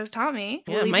 90s Shows Taught Me.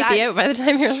 Yeah, it might be out by the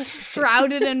time you're listening.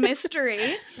 Shrouded in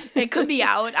mystery. It could be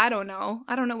out. I don't know.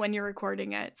 I don't know when you're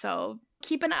recording it. So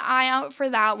keep an eye out for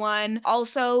that one.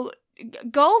 Also,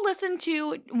 go listen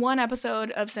to one episode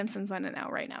of Simpsons Then and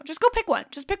Now right now. Just go pick one.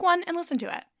 Just pick one and listen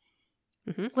to it.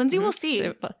 Lindsay will see.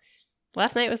 So,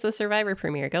 last night was the Survivor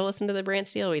premiere. Go listen to the Brant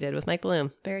Steele we did with Mike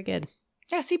Bloom. Very good.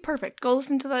 Yeah, see, perfect. Go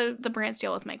listen to the Brant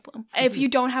Steele with Mike Bloom. If you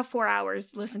don't have 4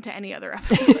 hours, listen to any other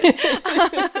episode.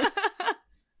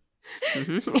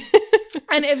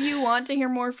 And if you want to hear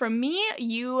more from me,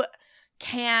 you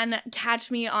can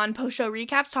catch me on post-show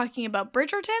recaps talking about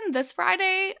Bridgerton this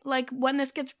Friday. Like, when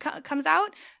this comes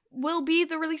out, will be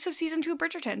the release of season 2 of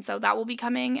Bridgerton. So that will be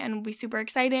coming and will be super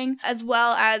exciting. As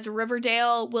well as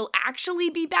Riverdale will actually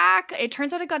be back. It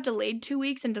turns out it got delayed 2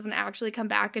 weeks and doesn't actually come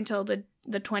back until the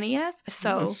 20th.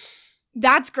 So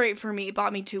That's great for me. It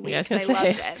bought me 2 Yeah, I was weeks. gonna I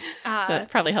loved say. it. That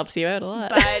probably helps you out a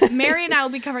lot. But Mary and I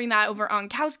will be covering that over on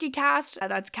Kowski Cast.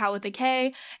 That's Cow with a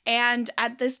K. And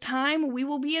at this time, we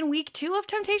will be in week 2 of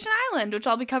Temptation Island, which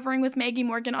I'll be covering with Maggie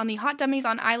Morgan on the Hot Dummies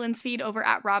on Islands feed over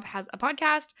at Rob Has a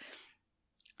Podcast.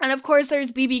 And of course,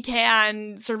 there's BB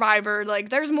Can, Survivor. Like,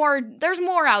 there's more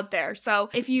out there. So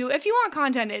if you want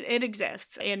content, it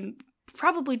exists in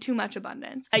probably too much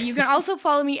abundance. You can also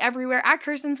follow me everywhere at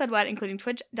Kirsten Said What, including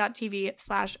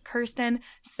twitch.tv/Kirsten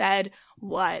Said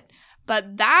What.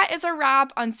 But that is a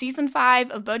wrap on season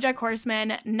 5 of BoJack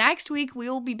Horseman. Next week, we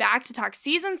will be back to talk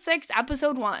season 6,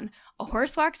 episode 1, A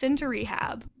Horse Walks into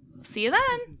Rehab. See you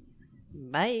then.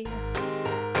 Bye.